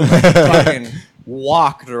Hold fucking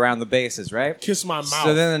walked around the bases, right? Kiss my mouth.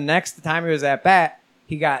 So then the next time he was at bat,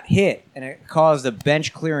 he got hit and it caused a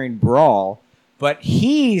bench clearing brawl. But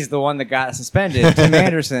he's the one that got suspended, Tim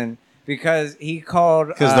Anderson, because he called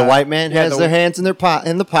Because the white man has their hands in the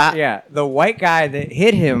pot. Yeah, the white guy that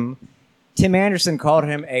hit him, Tim Anderson called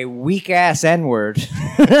him a weak ass N-word. He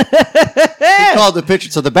called the pitcher,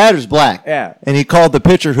 so the batter's black. Yeah. And he called the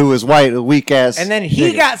pitcher who was white a weak ass. And then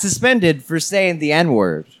he nigga. got suspended for saying the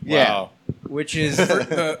N-word, Yeah. Wow. which is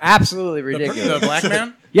absolutely The ridiculous. black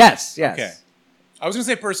man? Yes. Okay. I was going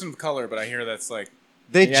to say person of color, but I hear that's like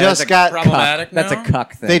They Yeah, just that's a got problematic That's a now?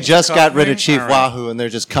 cuck thing. they just Cuck got rid thing? of Chief All right. Wahoo, and they're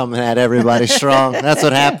just coming at everybody strong. That's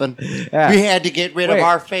what happened. Yeah. We had to get rid Wait. of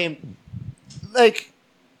our fame. Like,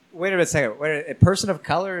 Wait a second. Wait, a person of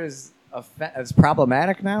color is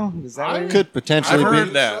problematic now? Is that what could potentially I've heard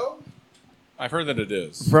be. that. I've heard that it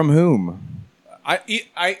is. From whom? I think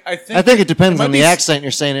I think it depends might on be the s- accent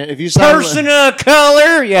you're saying it. If you sound Person of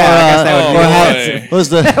color? Yeah, I guess that would be oh, offensive. boy. was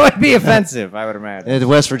That the would be offensive, I would imagine.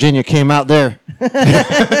 West Virginia came out there.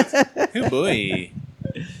 Oh, boy.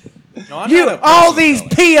 No, I'm You, not a all person of these color.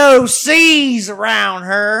 POCs around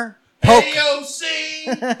her.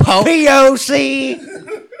 AOC! POC,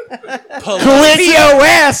 Coincidence?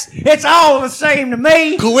 POS, it's all the same to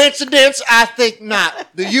me. Coincidence? I think not.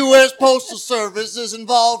 The U.S. Postal Service is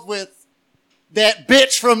involved with that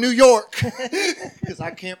bitch from New York. Because I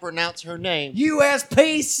can't pronounce her name.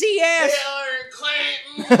 USPCS. Hillary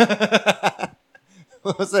Clinton!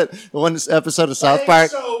 What was that? The one episode of South Park?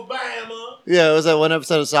 Obama. Yeah, it was that one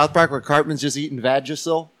episode of South Park where Cartman's just eating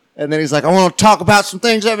Vagisil. And then he's like, I want to talk about some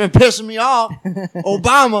things that have been pissing me off.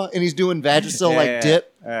 Obama. And he's doing Vagisil like dip.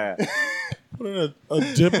 Put in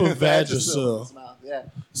a dip of Vagisil. Yeah.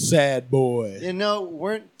 Sad boy. You know,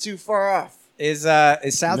 weren't too far off. Is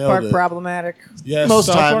South Nailed Park it. problematic? Yes, Most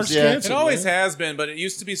South times, Park's yeah. canceled, It always man. has been, but it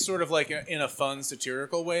used to be sort of like in a fun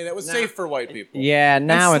satirical way that was safe for white people. Yeah,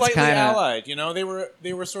 now and it's slightly kind of. allied. You know, they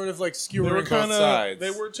were sort of like They skewering were both kind of. sides.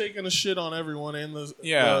 They were taking a shit on everyone in the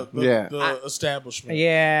Yeah. the establishment.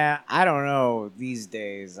 Yeah, I don't know these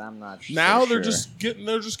days. I'm not sure. Now they're just getting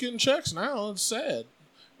checks. Now it's sad,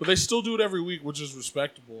 but they still do it every week, which is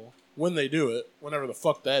respectable. When they do it, whenever the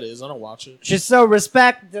fuck that is, I don't watch it. just so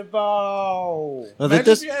respectable. Well, Imagine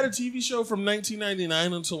this, if you had a TV show from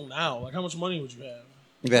 1999 until now. Like, how much money would you have?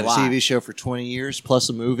 you've had a Lot. TV show for 20 years, plus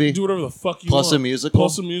a movie, Do whatever the fuck you Plus want. a musical?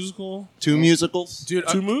 Plus a musical. 2 musicals. Dude,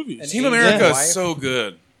 2 movies. Team Asian America wife. is so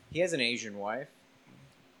good. He has an Asian wife.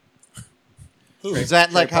 Who? Is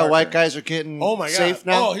that like Trey how Parker. white guys are getting Oh my god! safe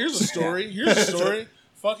now? Oh, here's a story. Here's a story.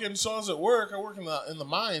 Fucking so I was at work. I work in the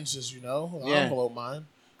mines, as you know, the Yeah. envelope mine.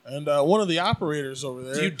 And one of the operators over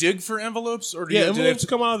there. Do you dig for envelopes, or do yeah, you? do they envelopes have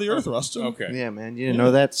come out of the earth, Rustin. Okay. Yeah, man. You didn't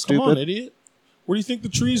know that? Come Stupid. on, idiot. Where do you think the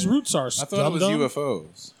tree's roots are? I thought it was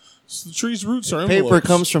UFOs. The tree's roots are envelopes. Paper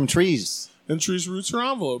comes from trees. And tree's roots are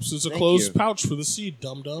envelopes. It's a Thank closed you. pouch for the seed,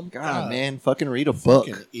 dum dum. God, man. Fucking read a book.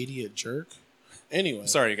 Fucking idiot jerk. Anyway,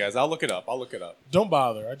 Sorry, you guys. I'll look it up. don't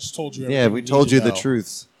bother. I just told you. Yeah, everything we need told to you the know.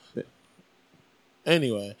 truths.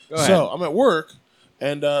 Anyway, Go ahead. so I'm at work,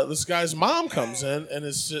 and this guy's mom comes in, and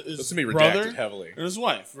his That's gonna be brother redacted heavily. and his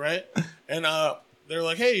wife, right? And they're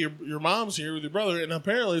like, "Hey, your mom's here with your brother," and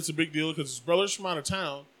apparently it's a big deal because his brother's from out of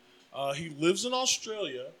town. He lives in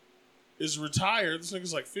Australia, is retired. This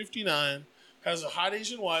nigga's like 59, has a hot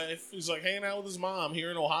Asian wife. He's like hanging out with his mom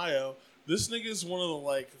here in Ohio. This nigga is one of the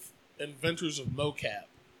like inventors of mocap,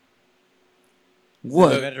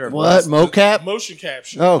 What? inventor of What? Mocap? motion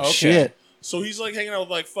capture. Oh, Okay. shit. So he's like hanging out with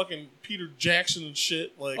like fucking Peter Jackson and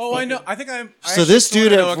shit. Like, Oh, I fucking- know. I think I'm. I So actually this sorta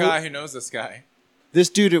dude know at a guy who knows this guy. This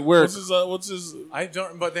dude at work. What's his? I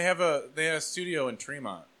don't. But they have a studio in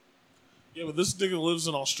Tremont. Yeah, but this nigga lives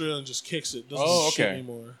in Australia and just kicks it. Doesn't Oh, do shit okay.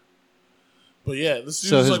 anymore. But yeah, this dude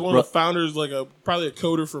So is his like one of the founders, like probably a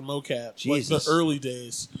coder for mocap, Jesus. like the early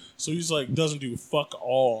days. So he's like doesn't do fuck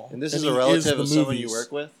all. And this is he a relative the of someone you movies.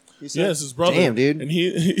 work with? You said? Yes, his brother. Damn, dude. And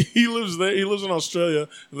he lives there. He lives in Australia,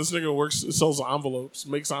 and this nigga sells envelopes,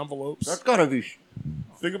 makes envelopes. That's gotta be.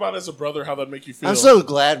 Think about it as a brother, how that make you feel. I'm so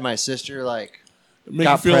glad my sister, like, Make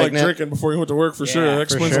got you feel pregnant. like drinking before you went to work for sure. That for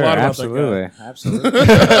explains sure. a lot about Absolutely. that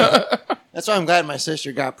Absolutely. That's why I'm glad my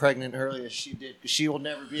sister got pregnant early as she did, because she will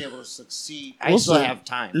never be able to succeed. I Listen, still have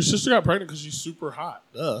time. Your sister got pregnant because she's super hot.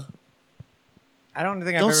 Duh. I don't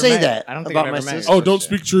think I've Don't ever say met, that I don't think about I've my ever met sister. your Oh, don't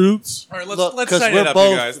sister. speak truths. All right, Look, let's 'cause tighten we're it up,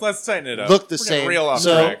 both you guys. Let's tighten it up. Look the We're getting same. real off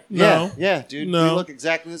So, track. No. yeah, dude. No. We look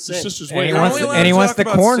exactly the Your same. sister's And way he We're wants only to- allowed and he to wants talk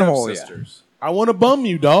to about cornhole you. stepsisters. I want to bum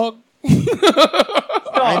you, dog.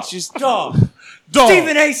 Aren't you- Dog. Dog.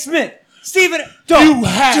 Stephen A. Smith. Stephen. Dog. You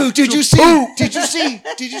have Dude, did to you see? poop. Did you see?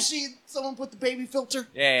 Did you see someone put the baby filter?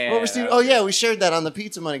 Yeah. Over Steve? Oh yeah, we shared that on the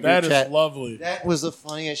Pizza Money group That chat. is lovely. That was the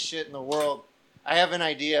funniest shit in the world. I have an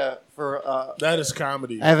idea for. That is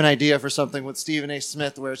comedy. I have an idea for something with Stephen A.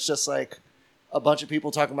 Smith where it's just like a bunch of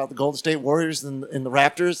people talking about the Golden State Warriors and the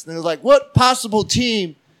Raptors, and they're like, "What possible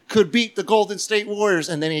team could beat the Golden State Warriors?"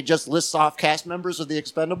 And then he just lists off cast members of the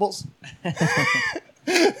Expendables.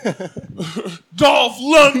 Dolph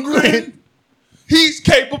Lundgren. He's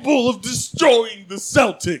capable of destroying the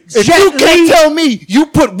Celtics. If you can't tell me you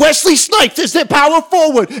put Wesley Snipes as their power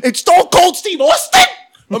forward and Stone Cold Steve Austin,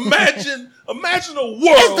 Imagine a As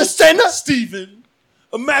world, the center? Steven.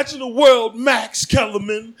 Imagine a world, Max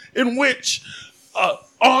Kellerman, in which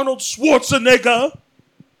Arnold Schwarzenegger,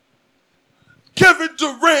 Kevin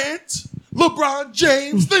Durant, LeBron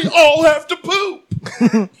James, they all have to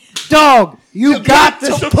poop. Dog. You got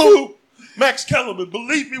to. poop. Max Kellerman,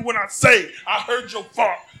 believe me when I say I heard your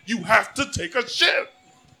fart. You have to take a shit.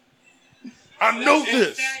 I know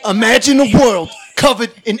this. imagine a world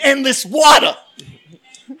covered in endless water.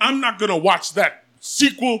 I'm not gonna watch that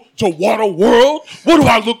sequel to Waterworld. What do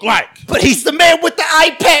I look like? But he's the man with the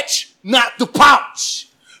eye patch, not the pouch.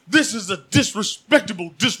 This is a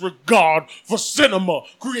disrespectable disregard for cinema,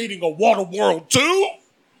 creating a Waterworld 2?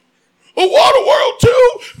 A Waterworld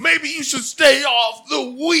 2? Maybe you should stay off the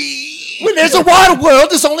weed. When there's a water world,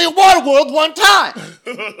 there's only a water world one time.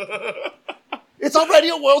 It's already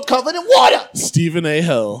a world covered in water. Stephen A.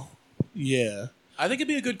 Hill. Yeah. I think it'd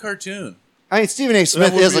be a good cartoon. I mean, Stephen A.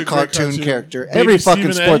 Smith would is be a a great cartoon cartoon. character. Baby Every fucking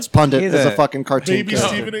Stephen A. sports pundit He's is a a fucking cartoon baby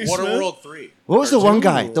character. Stephen A. Smith. Waterworld 3. What was the one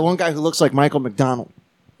guy? Cartoon. The one guy who looks like Michael McDonald.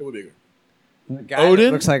 It would be good. The guy that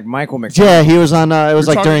Odin? looks like Michael McDonald. Yeah, he was on. It was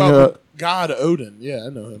You're like talking during about the. God Odin. Yeah, I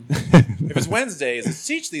know him. If it's Wednesdays, it's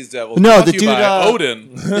Teach These Devils. No, brought the to you dude, by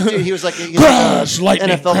Odin. The dude, he was like, he was Crash, like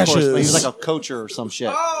lightning NFL course. He crashes. was like a coacher or some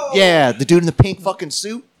shit. Yeah, the dude in the pink fucking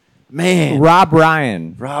suit. Man, Rob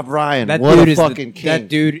Ryan. Rob Ryan. That what dude a is fucking the, king. That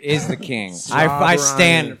dude is the king. Rob I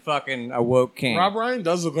stand Ryan. fucking a woke king. Rob Ryan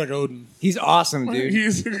does look like Odin. He's awesome, dude.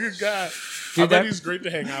 He's a good guy. Dude, I bet that- he's great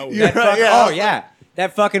to hang out with. That fuck- Yeah. Oh yeah,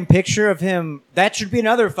 that fucking picture of him. That should be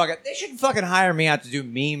another fucking. They should fucking hire me out to do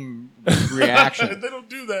meme reaction. They don't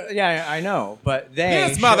do that. Yeah, I know, but they.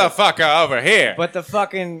 This should. motherfucker over here. But the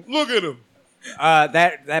fucking Look at him.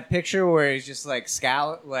 that picture where he's just like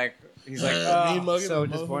scowl, like he's like mean mugging so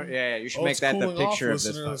him, disappointed. Yeah, you should Oh, make it's that the cooling off, picture of this.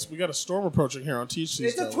 listeners. fucking- We got a storm approaching here on Teach These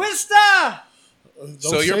It's a Devils. twister. Don't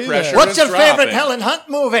So your say pressure- that. What's your Dropping. favorite Helen Hunt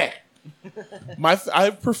movie? I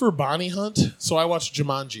prefer Bonnie Hunt, so I watch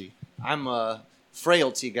Jumanji. I'm a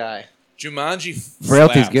frailty guy. Jumanji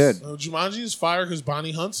Frailty's slaps. good. Jumanji is fire because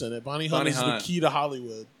Bonnie Hunt's in it. Bonnie Hunt Bonnie is Hunt. the key to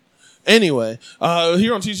Hollywood. Anyway,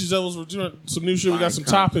 here on Teach These Devils, we're doing some new shit. We got some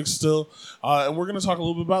topics still, and we're going to talk a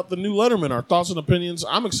little bit about the new Letterman, our thoughts and opinions.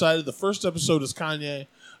 I'm excited. The first episode is Kanye.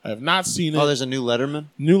 I have not seen it. Oh, there's a new Letterman?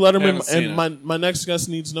 New Haven't Letterman, seen and it. my next guest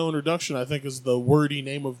needs no introduction. I think is the wordy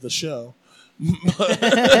name of the show.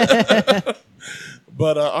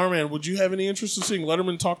 But Arman, would you have any interest in seeing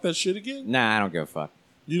Letterman talk that shit again? Nah, I don't give a fuck.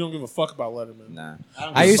 You don't give a fuck about Letterman. Nah, I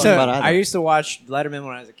don't I give a used fuck to. about either. I used to watch Letterman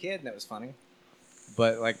when I was a kid, and that was funny.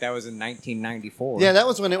 But like that was in 1994. Yeah, that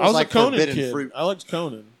was when it I was, was like a Conan forbidden kid. fruit. I liked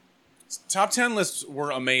Conan. Top 10 lists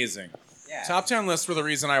were amazing. Yeah. Top 10 lists were the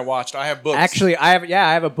reason I watched. I have books. Actually, I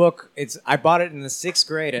have a book. I bought it in the 6th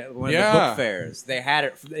grade at one of the Yeah. book fairs. They had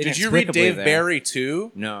it. Did you read inexplicably Dave there. Barry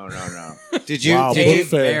too? No. Did you Wow, did, book you,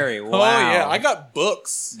 fair. Barry. Wow. Oh yeah, I got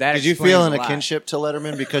books. That did you explains feel a in a lot. kinship to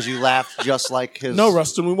Letterman because you laughed just like his? No,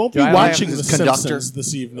 Rustin, we won't be Do I watching have The his conductor? Simpsons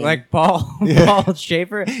this evening. Like Paul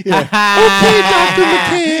Schaefer. Okay, Dr.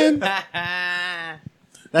 McCann.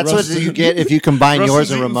 That's Rustin- what you get if you combine yours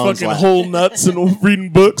Rustin's and eating Ramon's fucking laugh. whole nuts and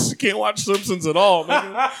reading books. You can't watch Simpsons at all,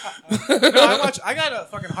 man. No, I got a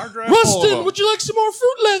fucking hard drive full of Rustin, them. would you like some more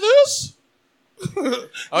fruit leathers?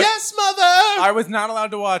 Yes, mother. I was not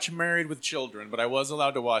allowed to watch Married with Children, but I was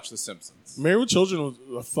allowed to watch The Simpsons. Married with Children was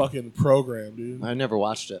a fucking program, dude. I never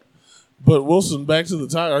watched it. But Wilson, back to the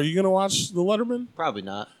time. Are you gonna watch the Letterman? Probably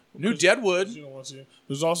not. New Deadwood. You don't want to see it.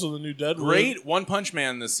 There's also the new Deadwood. Great One Punch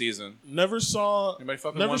Man this season. Never saw. Anybody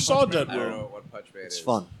fucking Never One saw Punch Man? I don't know Deadwood. what One Punch Man It's is.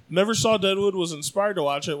 fun. Never saw Deadwood. Was inspired to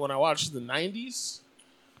watch it when I watched the '90s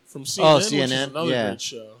from CNN. Oh, which is CNN, another yeah. great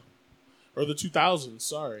show. Or the 2000s.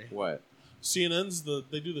 Sorry, What? CNN's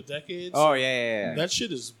they do the decades. Oh yeah. That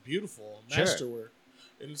shit is beautiful, Sure. masterwork.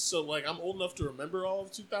 And so, like, I'm old enough to remember all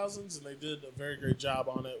of 2000s, and they did a very great job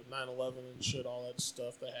on it with 9/11 and shit, all that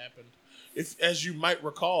stuff that happened. If, as you might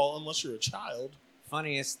recall, unless you're a child,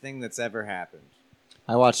 Funniest thing that's ever happened.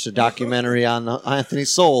 I watched a documentary on Anthony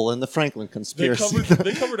Sowell and the Franklin they conspiracy.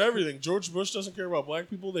 covered everything. George Bush doesn't care about black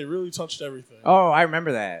people. They really touched everything. Oh, I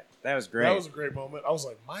remember that. That was great. That was a great moment. I was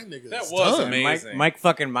like, my nigga, That is was done. amazing. Mike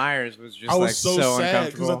fucking Myers was just I was like so, sad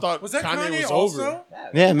because uncomfortable. I thought Was that Kanye was also? over.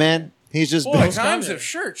 Yeah, man. He's just Boy, That was times Kanye. have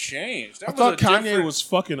sure changed. That I was thought a Kanye different- was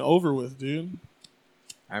fucking over with, dude.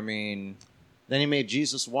 I mean, Then he made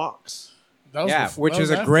Jesus Walks. That was yeah, before- which that is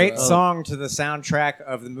was a after great that. song to the soundtrack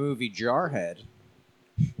of the movie Jarhead.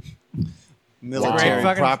 Military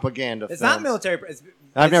fucking- propaganda It's film. not military. I've it's,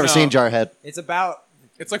 never uh, seen Jarhead. It's about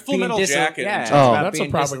It's like Full being Metal Jacket. Yeah, and it's Oh. about That's a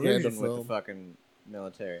being propaganda disillusioned with film. the fucking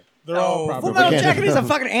military. They're all Full propaganda. Metal Propaganda. Jacket is a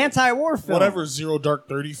fucking anti-war film. Whatever, Zero Dark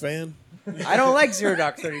 30 fan. I don't like Zero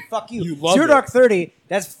Dark 30. Fuck you. You love Zero it. Dark 30.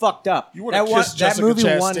 That's fucked up. You want that to one- kiss Jessica that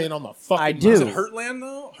movie won. Chastain on the fucking I mouth. do. Was it Hurtland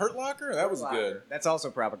though? Hurt Locker? That was good. That's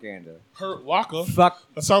also propaganda. Hurt Locker. Fuck.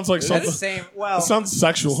 That sounds like That's something. the same. Well, That sounds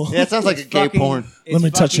sexual. Yeah, it sounds like a gay fucking- porn. it's Let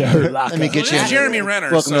me touch your fucking- Hurt Locker. Let me get Well, you. it's Jeremy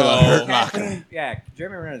Renner. Welcome to the so- Hurt Locker. Yeah,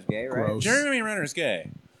 Jeremy Renner's gay, right? Gross. Jeremy Renner's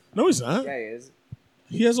gay. No, he's not. Yeah, he is.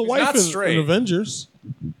 He has a He's wife not in straight. Avengers.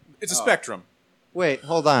 It's a spectrum. Wait,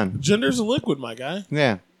 hold on. Gender's a liquid, my guy.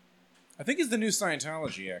 Yeah. I think it's the new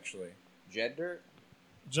Scientology, actually. Gender?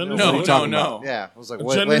 Gender's No, a no, liquid. no. Yeah. I was like,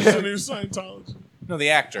 Gender's wait. the new Scientology. No,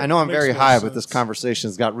 the actor. I know I'm Makes very no high, sense. but this conversation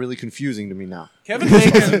has got really confusing to me now. Kevin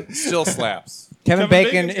Bacon still slaps. Kevin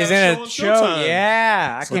Bacon Bacon's is got in a a show on show. Showtime.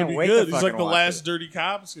 Yeah, I It's gonna can't be wait good. to He's fucking like the watch last it. dirty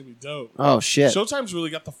cop. It's gonna be dope. Oh shit. Showtime's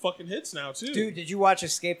really got the fucking hits now too. Dude, did you watch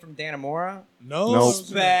Escape from Dannemora? no. Nope.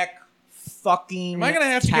 Spec fucking. Am I gonna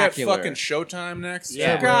have to get tacular. fucking Showtime next?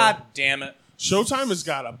 Yeah, bro. God damn it. Showtime has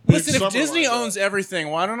got a big Listen, if summer Disney lined up. owns everything,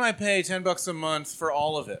 why don't I pay $10 a month for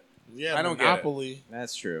all of it? yeah, I don't get it. Monopoly.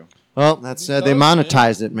 That's true. Well, that's He they does, man.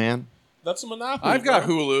 monetized it, man. That's a monopoly. I've got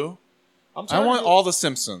bro. Hulu. I'm I tired want of- all the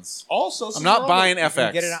Simpsons. Also, I'm since not we're on buying the,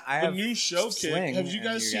 FX. Get it. I the have new show kick. Sling, Have you and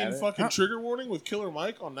guys you seen got it. fucking Trigger Warning with Killer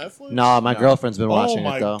Mike on Netflix? No, my girlfriend's been Oh watching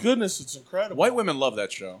my it though. goodness, it's incredible. White women love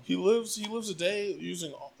that show. He lives a day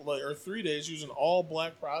using or 3 days using all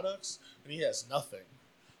black products, and he has nothing.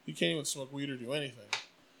 He can't even smoke weed or do anything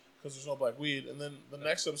because there's no black weed. And then the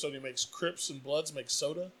next episode, he makes Crips and Bloods make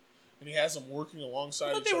soda, and he has them working alongside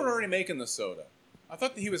I thought each they were other. already making the soda. I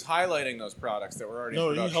thought that he was highlighting those products that were already in No,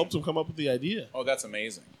 he production. helped him come up with the idea. Oh, that's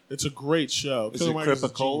amazing. It's a great show. Is Killer it Mike is a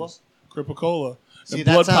Cripicola? genius. Cripicola. See, and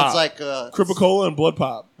that Blood sounds Pop. like Cripicola and Blood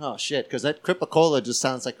Pop. oh shit, because that Cripicola just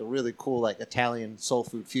sounds like a really cool like Italian soul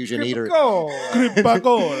food fusion eater. Go.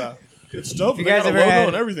 Cripicola. It's dope. You They guys got a ever logo had-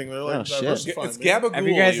 and everything. They're like Oh, shit. diversifying. It's man. Gabagool, Have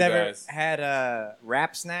you guys you ever guys. had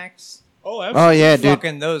wrap snacks? Oh, absolutely. Oh yeah, dude.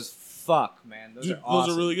 Fucking those. Fuck, man. Those Dude, are awesome.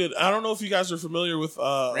 Those are really good. I don't know if you guys are familiar with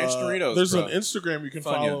Ranch Doritos, There's bro. an Instagram you can Funyuns.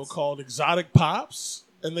 follow called Exotic Pops,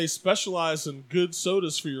 and they specialize in good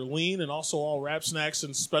sodas for your lean and also all wrap snacks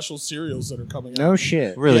and special cereals that are coming No out.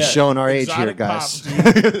 shit. Really Yeah, showing our age here, Exotic guys.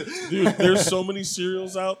 Pops, dude, there's so many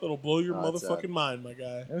cereals out that'll blow your Oh, it's motherfucking mind, my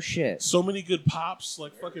guy. No shit. So many good pops,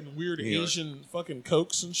 like fucking weird Yeah. Asian fucking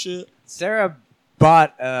Cokes and shit. Sarah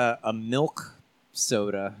bought a milk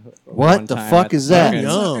soda. What one the time fuck at is the that? fucking-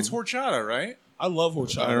 Yum. It's horchata, right? I love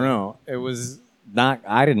horchata. I don't know. It was not.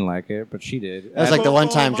 I didn't like it, but she did. That was like the one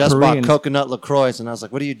time Just Korean- bought coconut LaCroix, and I was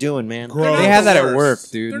like, "What are you doing, man?" Gross. They have that at They're work, not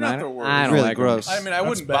the dude. worst. and They're I not the don't- worst. I don't Really like 'em. gross. I mean, I That's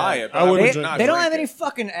wouldn't bad. buy it. But I wouldn't They, drink not they don't drink have it. any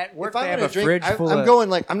fucking at work. If I'm They have gonna a drink, fridge full I'm of. going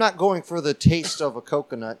like I'm not going for the taste of a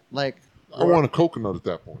coconut. Like I want a coconut at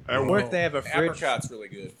that point. At work, they have a fridge Apricot's really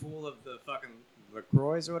good. full of the fucking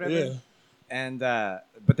LaCroix or whatever. Yeah. And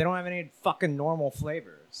but they don't have any fucking normal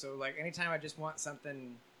flavor. So like anytime I just want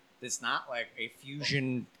something that's not like a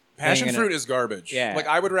fusion. Passion thing in fruit it, is garbage. Yeah. Like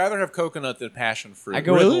I would rather have coconut than passion fruit. I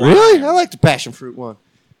go Really? with lime. really, I like the passion fruit one.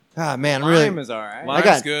 Ah man, really. Lime is alright. Lime's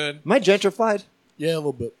got- good. Am I gentrified? Yeah, a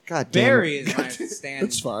little bit. God damn. Berry it. is my stand.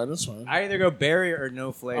 It's fine. It's fine. I either go berry or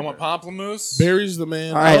no flavor. I want pamplemousse. Berry's the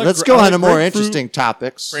man. All I right, like let's gra- go I on to like more grapefruit. interesting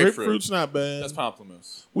topics. Grapefruit. Grapefruit's not bad. That's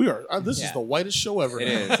pamplemousse. We are. This is Yeah. the whitest show ever.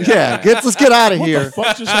 It now. is. Yeah, let's get out of What here. the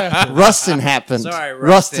fuck just happened? Rustin happened. Sorry, Rustin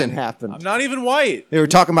Rustin. happened. I'm not even white. They were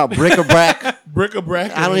talking about bric-a-brac.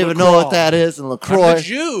 Bric-a-brac. I don't even know what that is in How LaCroix. could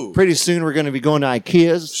you? Pretty soon we're going to be going to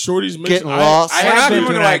Ikea's. Shorty's mixing. Getting lost. I have been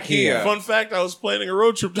been to to IKEA. Fun fact: I was planning a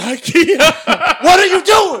road trip to IKEA. What are you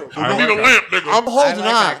doing? I need a lamp, nigga. I'm holding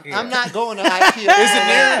like on. IKEA. I'm not going to IKEA. Is it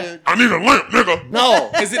near- dude. I need a lamp, nigga.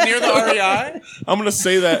 No. Is it near the REI? I'm gonna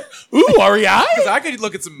say that. Ooh, REI. Because I could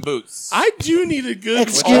look at some boots. I do need a good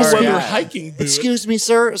Excuse all-weather me. hiking boot. Excuse me,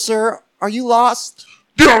 sir. Sir, are you lost?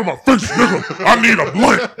 Get out of my face, nigga. I need a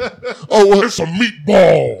lamp. Oh, well, And some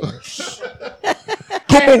meatballs.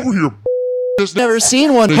 Come over here. I've never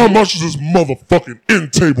seen one. How much is this motherfucking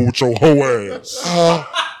end table with your hoe ass?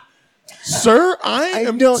 Sir, I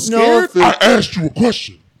am don't know scared. if it- I asked you a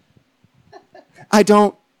question. I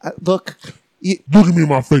don't. Look, Look at me in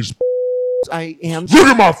my face. I am. Look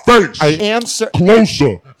at my face. I am, sir.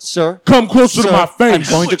 Closer. Sir. Come closer Sir, to my face. I'm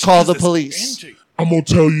going to call the police. I'm gonna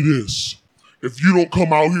tell you this. If you don't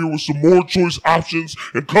come out here with some more choice options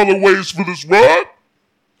and colorways for this ride,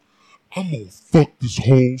 I'm gonna fuck this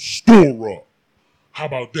whole store up. How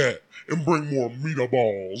about that? And bring more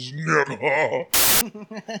meatballs, nigga.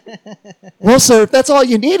 Well, sir, if that's all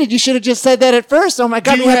you needed, you should have just said that at first. Oh my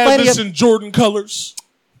God, Do we you have have plenty this of. in Jordan colors?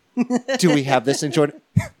 Do we have this in Jordan?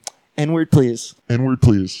 N-word, please. N-word,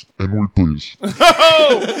 please. N-word, please.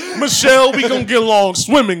 Oh, Michelle, we gonna get along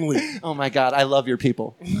swimmingly. Oh my God, I love your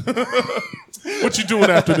people. What you doing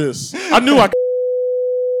after this? I knew I could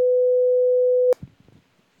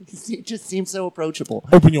It just seems so approachable.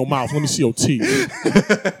 open your mouth. Let me see your teeth.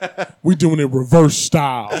 We doing it reverse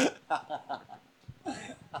style.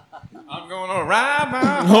 I'm going to ride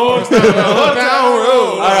my Horse down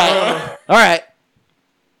road. All right. All right.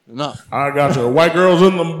 Enough. I got your white girls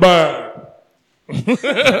in the bag.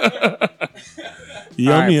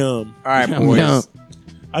 Yum right. yum. All right, Yum, boys. yum.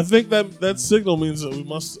 I think that signal means that we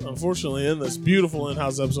must unfortunately end this beautiful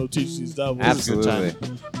in-house episode of Teach These Devils. Absolutely.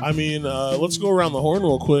 I mean, let's go around the horn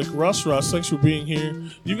real quick. Russ, thanks for being here.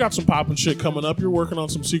 You've got some poppin' shit coming up. You're working on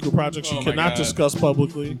some secret projects you Oh my cannot God. discuss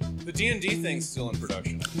publicly. The D&D thing's still in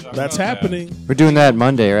production. Talk That's about happening. We're doing that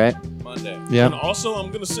Monday, right? that Monday. And Yeah. also, I'm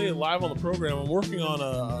going to say it live on the program. I'm working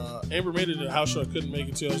on Amber made it at a house show I couldn't make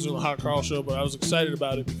it to. I was doing a Hot Carl show, but I was excited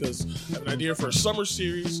about it because I have an idea for a summer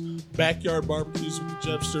series, backyard barbecues with the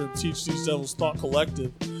Jebster and Teach These Devils Thought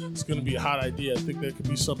Collective. It's going to be a hot idea. I think there could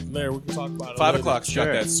be something there. We can talk about it 5 later. o'clock's got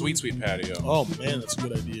Sure. that sweet patio. Oh, man, that's a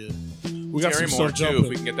good idea. We got Terry some Moore, stuff too, jumping. if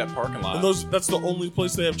we can get that parking lot. And that's the only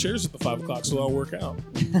place they have chairs at the 5 o'clock, so that'll work out.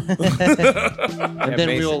 And then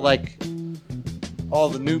we will, like, all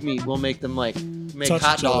the new meat, we'll make them, like, make Touch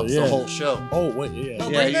hot each other, dogs yeah. the whole show. Oh, wait, yeah. No,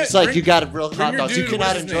 Yeah, bring it's that- like bring- you got real bring hot your dogs. You dude, cannot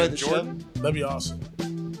what's his enjoy name, the Jordan? That'd be awesome. show.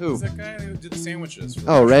 Who? Who's that guy who did the sandwiches? for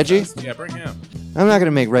Oh, Retro Reggie? Fest? Yeah, bring him. I'm not gonna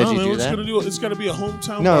make Reggie Oh, man, do what's that. gonna do? It's got to be a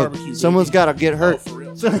hometown No, barbecue. someone's baby. got to get Oh, hurt. for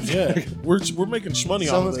real. Yeah, we're making shmoney off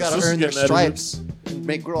Someone's of this. got to This is earn their getting edited. stripes and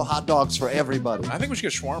make grill hot dogs for everybody. I think we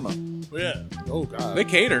should get shawarma. Yeah. Oh God. They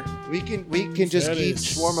cater. We can just That eat is-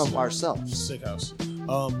 shawarma ourselves. Sick house.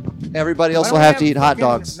 Everybody Why else don't will we have to eat hot fucking-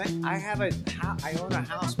 dogs. I have I own a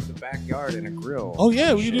house with a backyard and a grill. Oh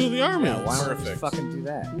yeah, we can do the army. Yeah, why don't we Perfect. just fucking do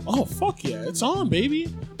that? Oh fuck yeah, it's on,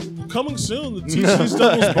 baby. Coming soon, the TC's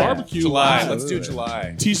Devils barbecue. July. live. Let's do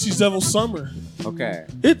July. TC's Devils summer. Okay.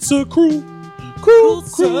 It's a cruel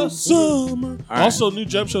summer. All right. Also, new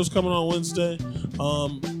Jeb show's coming on Wednesday.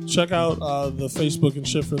 Check out the Facebook and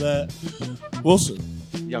shit for that. Wilson,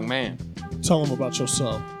 Young man. tell them about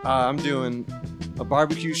yourself. I'm doing a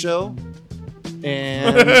barbecue show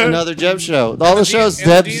and another Jeb show. All the shows And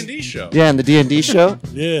the Deb's. D&D show. Yeah, and the D&D show.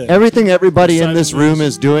 Yeah. Everything everybody in Besides this Wilson. room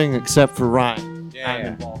is doing except for Ryan. Yeah, I'm yeah.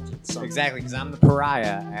 involved in something. Exactly, because I'm the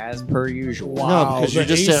pariah, as per usual. Wow, because you're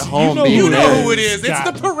the just AC at home You know, being You who, know there. who it is. It's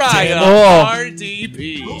God the pariah. damn it. Oh.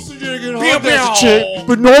 RDP. Hard as a chick,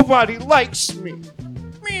 but nobody likes me.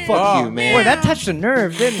 Fuck Oh, you, man. Boy, that touched a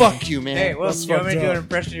nerve, didn't Fuck you, man. Hey, That's Wilson, you want me to fucked do an up.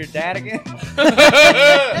 impression of your dad again?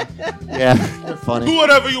 Yeah, you're funny. Do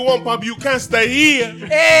whatever you want, Pop. You can't stay here.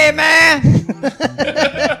 Hey, man!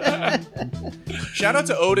 Shout out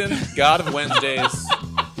to Odin, God of Wednesdays.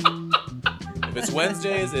 If it's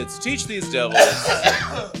Wednesdays, it's Teach These Devils.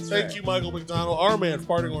 Thank you, Michael McDonald. Our man,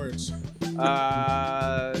 parting words.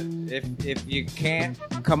 If you can't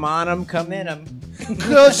come on 'em, come in 'em.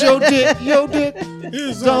 Cause your dick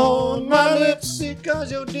Is on my lips.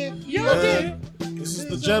 Cause your dick, Yeah. This is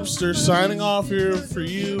the Jebster signing off here for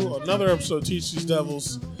you. Another episode of Teach These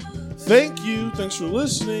Devils. Thank you. Thanks for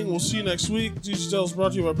listening. We'll see you next week. Teach These Devils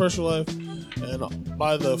brought to you by Pressure Life and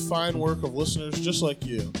by the fine work of listeners just like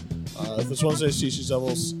you. If it's Wednesday, Teach These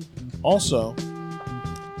Devils. Also,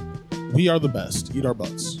 we are the best. Eat our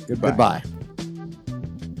butts. Goodbye. Goodbye.